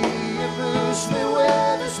melody moves me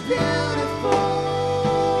with this beautiful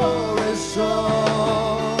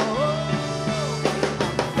resort.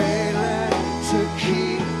 I'm failing to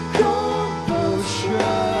keep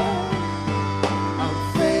composure. I'm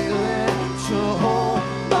failing to hold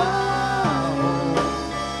my own.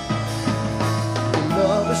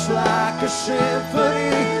 Love is like a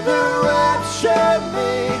symphony that raptured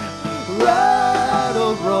me, right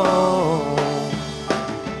or wrong.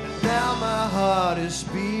 Now my heart is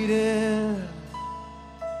beating.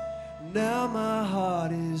 Now my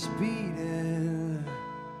heart is beating.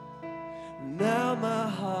 Now my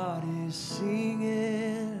heart is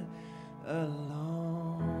singing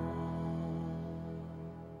alone.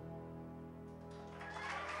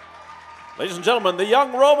 Ladies and gentlemen, the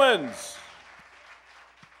Young Romans.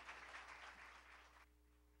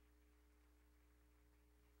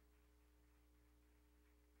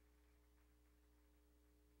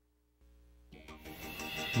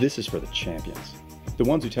 This is for the champions, the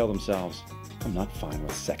ones who tell themselves, I'm not fine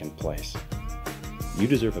with second place. You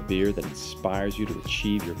deserve a beer that inspires you to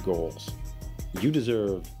achieve your goals. You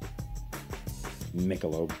deserve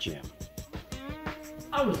Michelob Jim.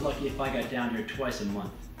 I was lucky if I got down here twice a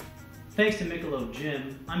month. Thanks to Michelob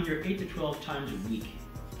Jim, I'm here 8 to 12 times a week.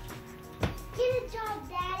 Get a job,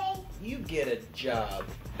 Daddy. You get a job.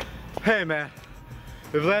 Hey, man.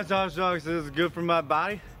 If Lance Armstrong says it's good for my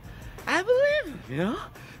body, I believe him, you know?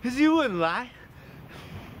 Because he wouldn't lie.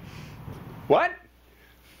 What?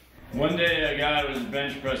 One day a guy was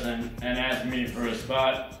bench pressing and asked me for a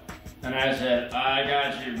spot, and I said, I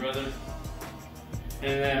got you, brother.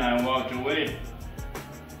 And then I walked away.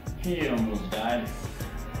 He almost died.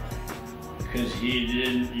 Because he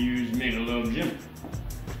didn't use Michelob Jim.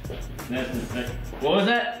 That's the thing. What was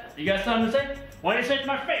that? You got something to say? Why don't you say it to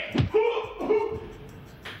my face?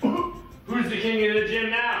 Who's the king of the gym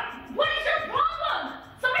now? What is your problem?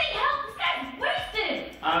 Somebody help! This guy's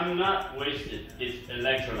wasted! I'm not wasted. It's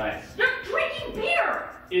electrolytes. You're drinking beer!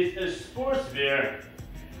 It's a sports beer.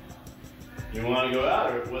 You want to go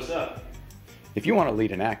out or what's up? If you want to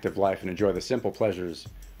lead an active life and enjoy the simple pleasures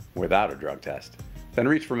without a drug test, then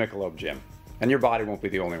reach for Michelob Jim, and your body won't be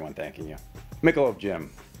the only one thanking you. Michelob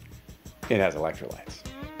Jim, it has electrolytes.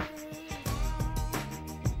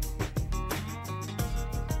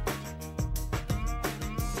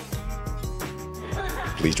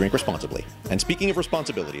 Please drink responsibly. And speaking of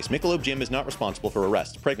responsibilities, Michelob Jim is not responsible for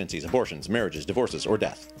arrests, pregnancies, abortions, marriages, divorces, or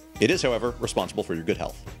death. It is, however, responsible for your good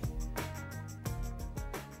health.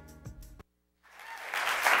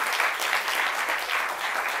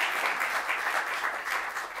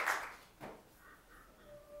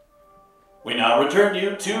 We now return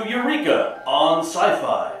you to Eureka on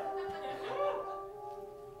Sci-Fi.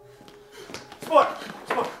 Smoke!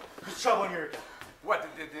 There's trouble in Eureka. What,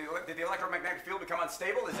 did the electromagnetic field become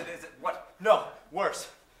unstable? Is it, what? No, worse.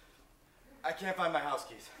 I can't find my house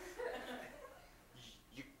keys.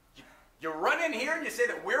 You run in here and you say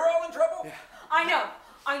that we're all in trouble? Yeah.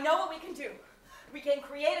 I know what we can do. We can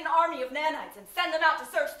create an army of nanites and send them out to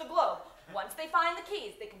search the globe. Once they find the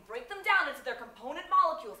keys, they can break them down into their component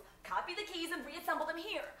molecules, copy the keys, and reassemble them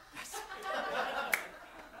here.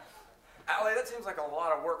 Allie, that seems like a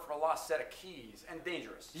lot of work for a lost set of keys, and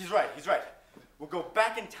dangerous. He's right. We'll go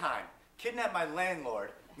back in time, kidnap my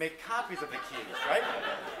landlord, make copies of the keys, right?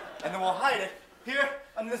 And then we'll hide it here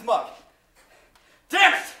on this mug.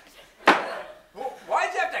 Damn it! Well,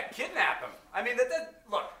 why'd you have to kidnap him? I mean,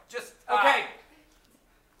 look, just... Okay.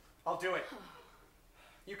 I'll do it.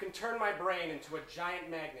 You can turn my brain into a giant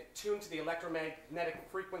magnet tuned to the electromagnetic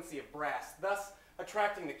frequency of brass, thus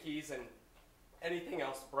attracting the keys and anything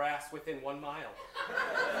else brass within 1 mile.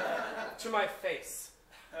 To my face.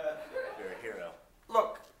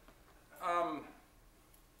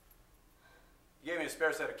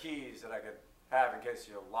 spare set of keys that I could have in case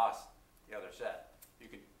you lost the other set. You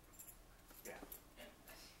could, yeah.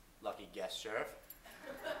 Lucky guess, Sheriff.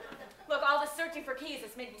 Look, all this searching for keys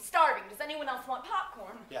has made me starving. Does anyone else want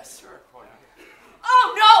popcorn? Yes, sir.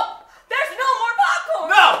 Oh, no! There's no more popcorn!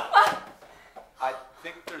 No! I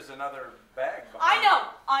think there's another bag behind.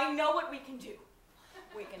 I know what we can do.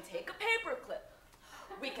 We can take a paper clip.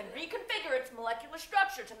 We can reconfigure its molecular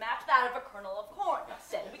structure to match that of a kernel of corn.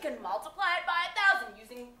 Then we can multiply it by 1,000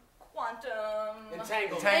 using quantum...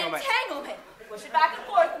 Entanglement. Push it back and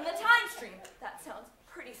forth in the time stream. That sounds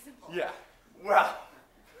pretty simple. Yeah. Well,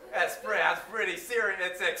 that's pretty serious.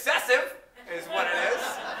 It's excessive, is what it is.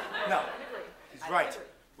 No, he's right.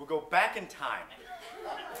 We'll go back in time.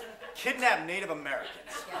 Kidnap Native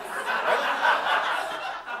Americans. Right?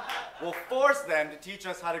 We'll force them to teach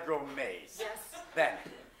us how to grow maize. Yes. Then,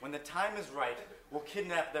 when the time is right, we'll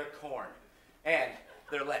kidnap their corn. And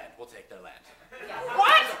their land. We'll take their land.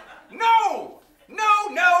 What? No! No,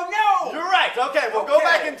 no, no! You're right. Okay, we'll go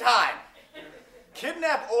back in time.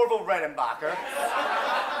 Kidnap Orville Redenbacher.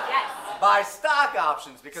 Yes. Buy stock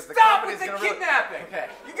options because the Stop company's with the gonna kidnapping! Okay.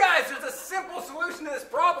 You guys, there's a simple solution to this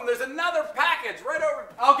problem. There's another package right over...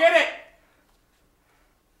 I'll get it!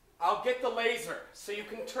 I'll get the laser so you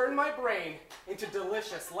can turn my brain into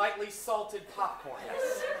delicious, lightly salted popcorn.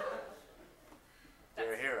 Yes.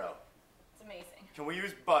 You're a hero. It's amazing. Can we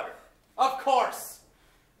use butter? Of course!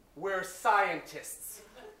 We're scientists.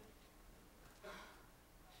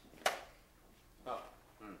 Oh.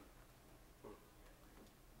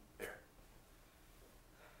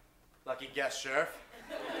 Lucky guess, Sheriff.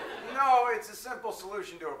 No, it's a simple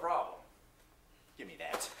solution to a problem. Give me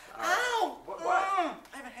that. Ow! What? I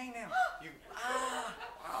have a hangnail. You.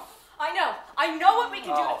 Wow. I know what we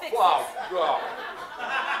can do to fix wow. this.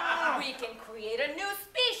 Wow. We can create a new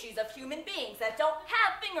species of human beings that don't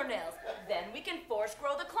have fingernails. Then we can force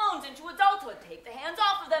grow the clones into adulthood, take the hands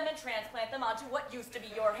off of them and transplant them onto what used to be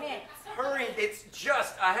your hands. Hurry, it's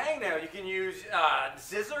just a hangnail. You can use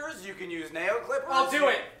scissors, you can use nail clippers. I'll do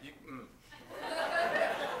it.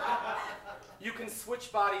 You can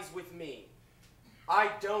switch bodies with me.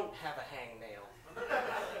 I don't have a hangnail.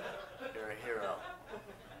 You're a hero.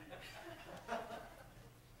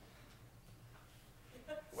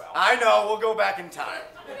 Well, I know, we'll go back in time.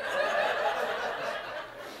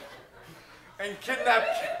 And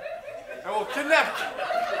we'll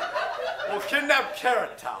kidnap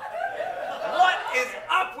Carrot Top. what is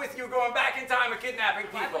up with you going back in time and kidnapping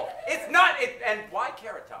people? It's not, and why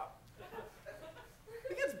Carrot Top?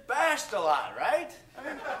 He gets bashed a lot, right? I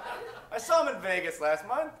mean, I saw him in Vegas last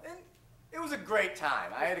month, and it was a great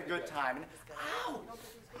time. I had a good time. And, ow!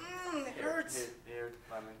 It hurts. Here,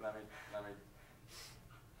 let me.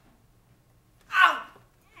 Ow!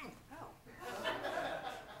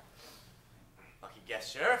 Lucky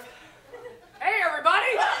guess, Sheriff. Hey,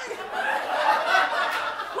 everybody!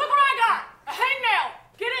 Look what I got! A hangnail!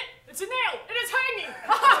 Get it? It's a nail! It is hanging!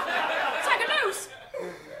 It's like a noose!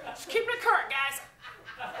 Just keep it current, guys.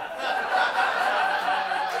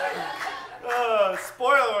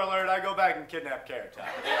 Spoiler alert, I go back and kidnap Carrot Top.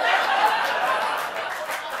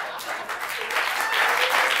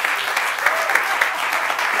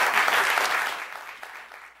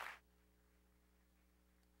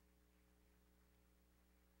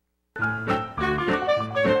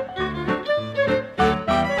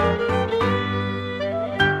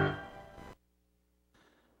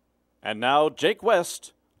 And now, Jake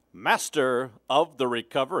West, master of the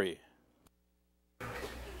recovery.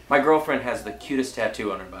 My girlfriend has the cutest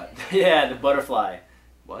tattoo on her butt. Yeah, the butterfly.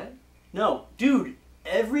 What? No, dude,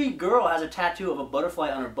 every girl has a tattoo of a butterfly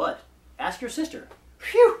on her butt. Ask your sister.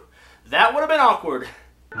 Phew, that would have been awkward.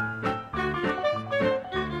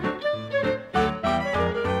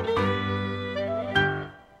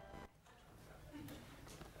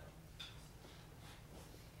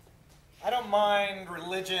 I don't mind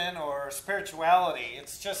religion or spirituality.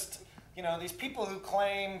 It's just, you know, these people who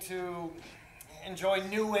claim to enjoy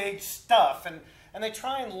New Age stuff and they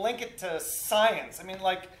try and link it to science. I mean,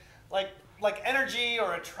 like energy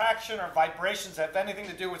or attraction or vibrations have anything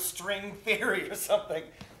to do with string theory or something.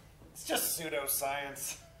 It's just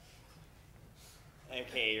pseudoscience.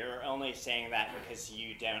 Okay, you're only saying that because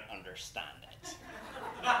you don't understand it.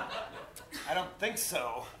 I don't think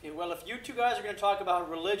so. Okay, well, if you two guys are going to talk about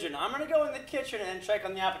religion, I'm going to go in the kitchen and check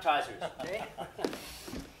on the appetizers, okay?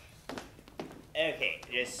 Okay,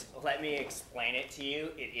 just let me explain it to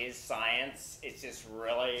you. It is science. It's just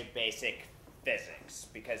really basic physics.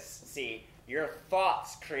 Because, see, your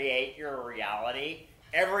thoughts create your reality.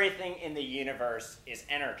 Everything in the universe is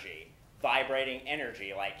energy. vibrating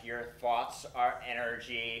energy. Like your thoughts are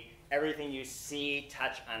energy. Everything you see,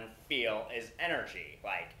 touch, and feel is energy.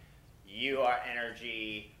 Like you are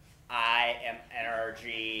energy. I am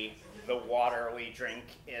energy. The water we drink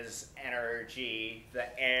is energy.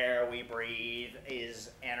 The air we breathe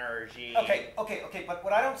is energy. Okay, but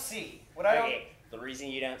what I don't see, The reason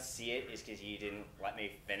you don't see it is because you didn't let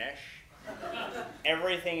me finish.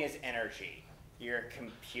 Everything is energy. Your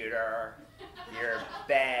computer, your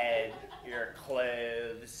bed, your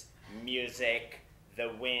clothes, music,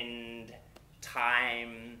 the wind,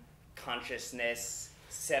 time, consciousness,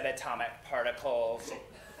 subatomic particles,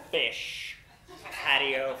 fish,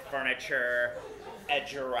 patio furniture, a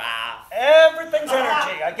giraffe. Everything's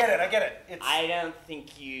energy. I get it. I don't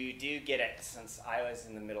think you do get it since I was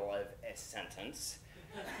in the middle of a sentence.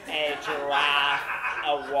 A giraffe,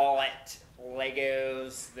 a wallet,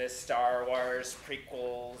 Legos, the Star Wars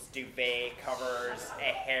prequels, duvet covers,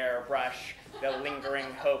 a hairbrush, the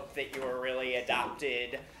lingering hope that you were really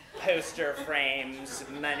adopted, poster frames,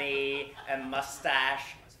 money, a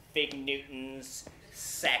mustache, fig Newtons,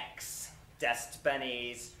 sex, dust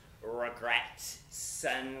bunnies, regret,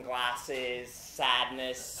 sunglasses,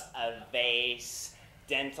 sadness, a vase,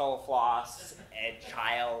 dental floss, a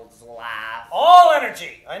child's laugh. All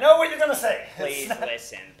energy. I know what you're going to say. Please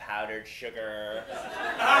listen. Powdered sugar,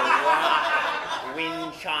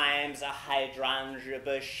 wind chimes, a hydrangea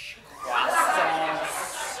bush,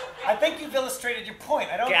 croissants. I think you've illustrated your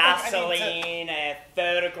point. I don't gasoline, think I need to... a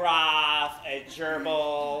photograph, a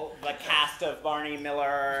gerbil, the cast of Barney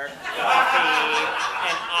Miller, coffee,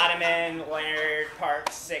 an ottoman, Leonard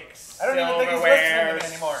Part 6, I don't even think he's listening to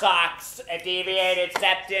me anymore. Socks, a deviated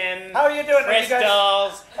septum, How are you doing?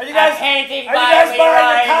 crystals, Are you guys a painting buying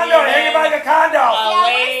by a condo? Leroy I hear you're buying a condo. a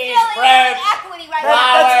lady's brooch,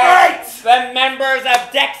 That's the members of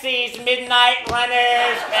Dexy's Midnight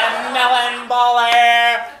Runners, a melon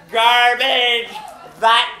baller, garbage,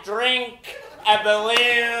 that drink, a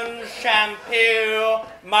balloon, shampoo,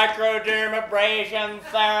 microdermabrasion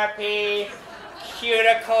therapy,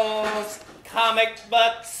 cuticles, comic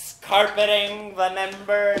books, carpeting, the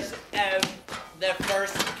members of the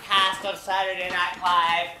first cast of Saturday Night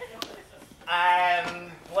Live,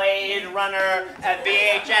 Blade Runner, a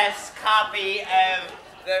VHS copy of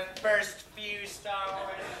the first few Star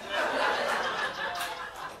Wars.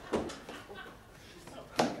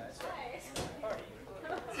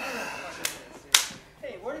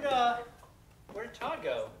 Hey, where did Todd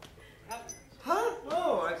go? Huh?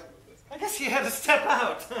 Oh, I guess he had to step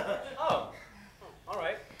out. Oh, all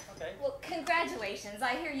right, okay. Well, congratulations.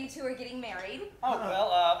 I hear you two are getting married. Oh,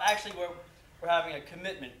 well, actually, we're having a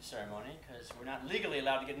commitment ceremony because we're not legally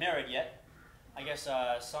allowed to get married yet. I guess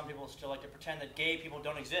some people still like to pretend that gay people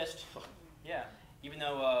don't exist. Yeah, even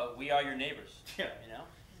though we are your neighbors. Yeah. You know?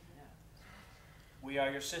 Yeah. We are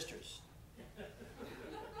your sisters.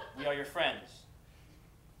 We are your friends.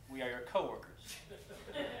 We are your coworkers.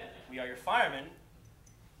 We are your firemen.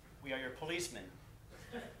 We are your policemen.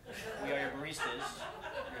 We are your baristas,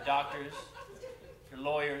 your doctors, your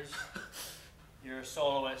lawyers, your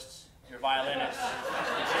soloists, your violinists,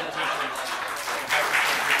 your gym teachers, your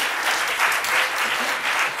hyper.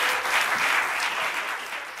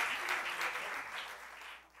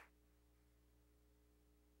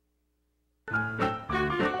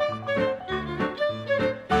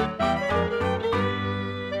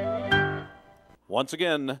 Once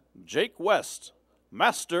again, Jake West,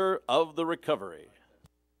 master of the recovery.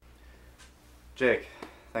 Jake,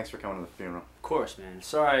 thanks for coming to the funeral. Of course, man.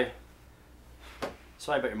 Sorry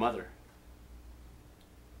about your mother.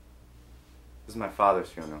 This is my father's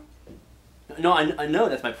funeral. No, I know,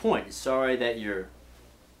 that's my point. Sorry that your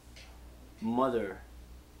mother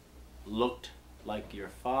looked like your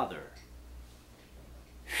father.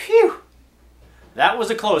 Phew! That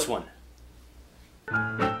was a close one.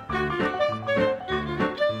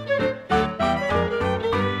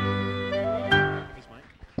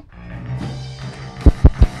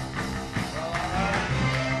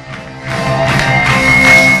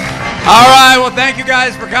 All right, well, thank you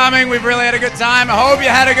guys for coming. We've really had a good time. I hope you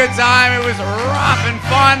had a good time. It was rough and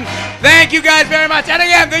fun. Thank you guys very much. And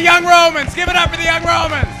again, the Young Romans. Give it up for the Young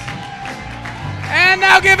Romans. And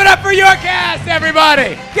now give it up for your cast,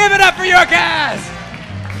 everybody. Give it up for your cast.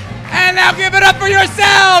 And now give it up for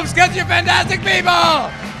yourselves, because you're fantastic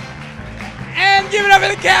people. And give it up for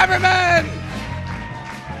the cameraman.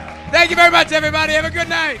 Thank you very much, everybody. Have a good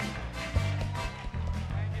night.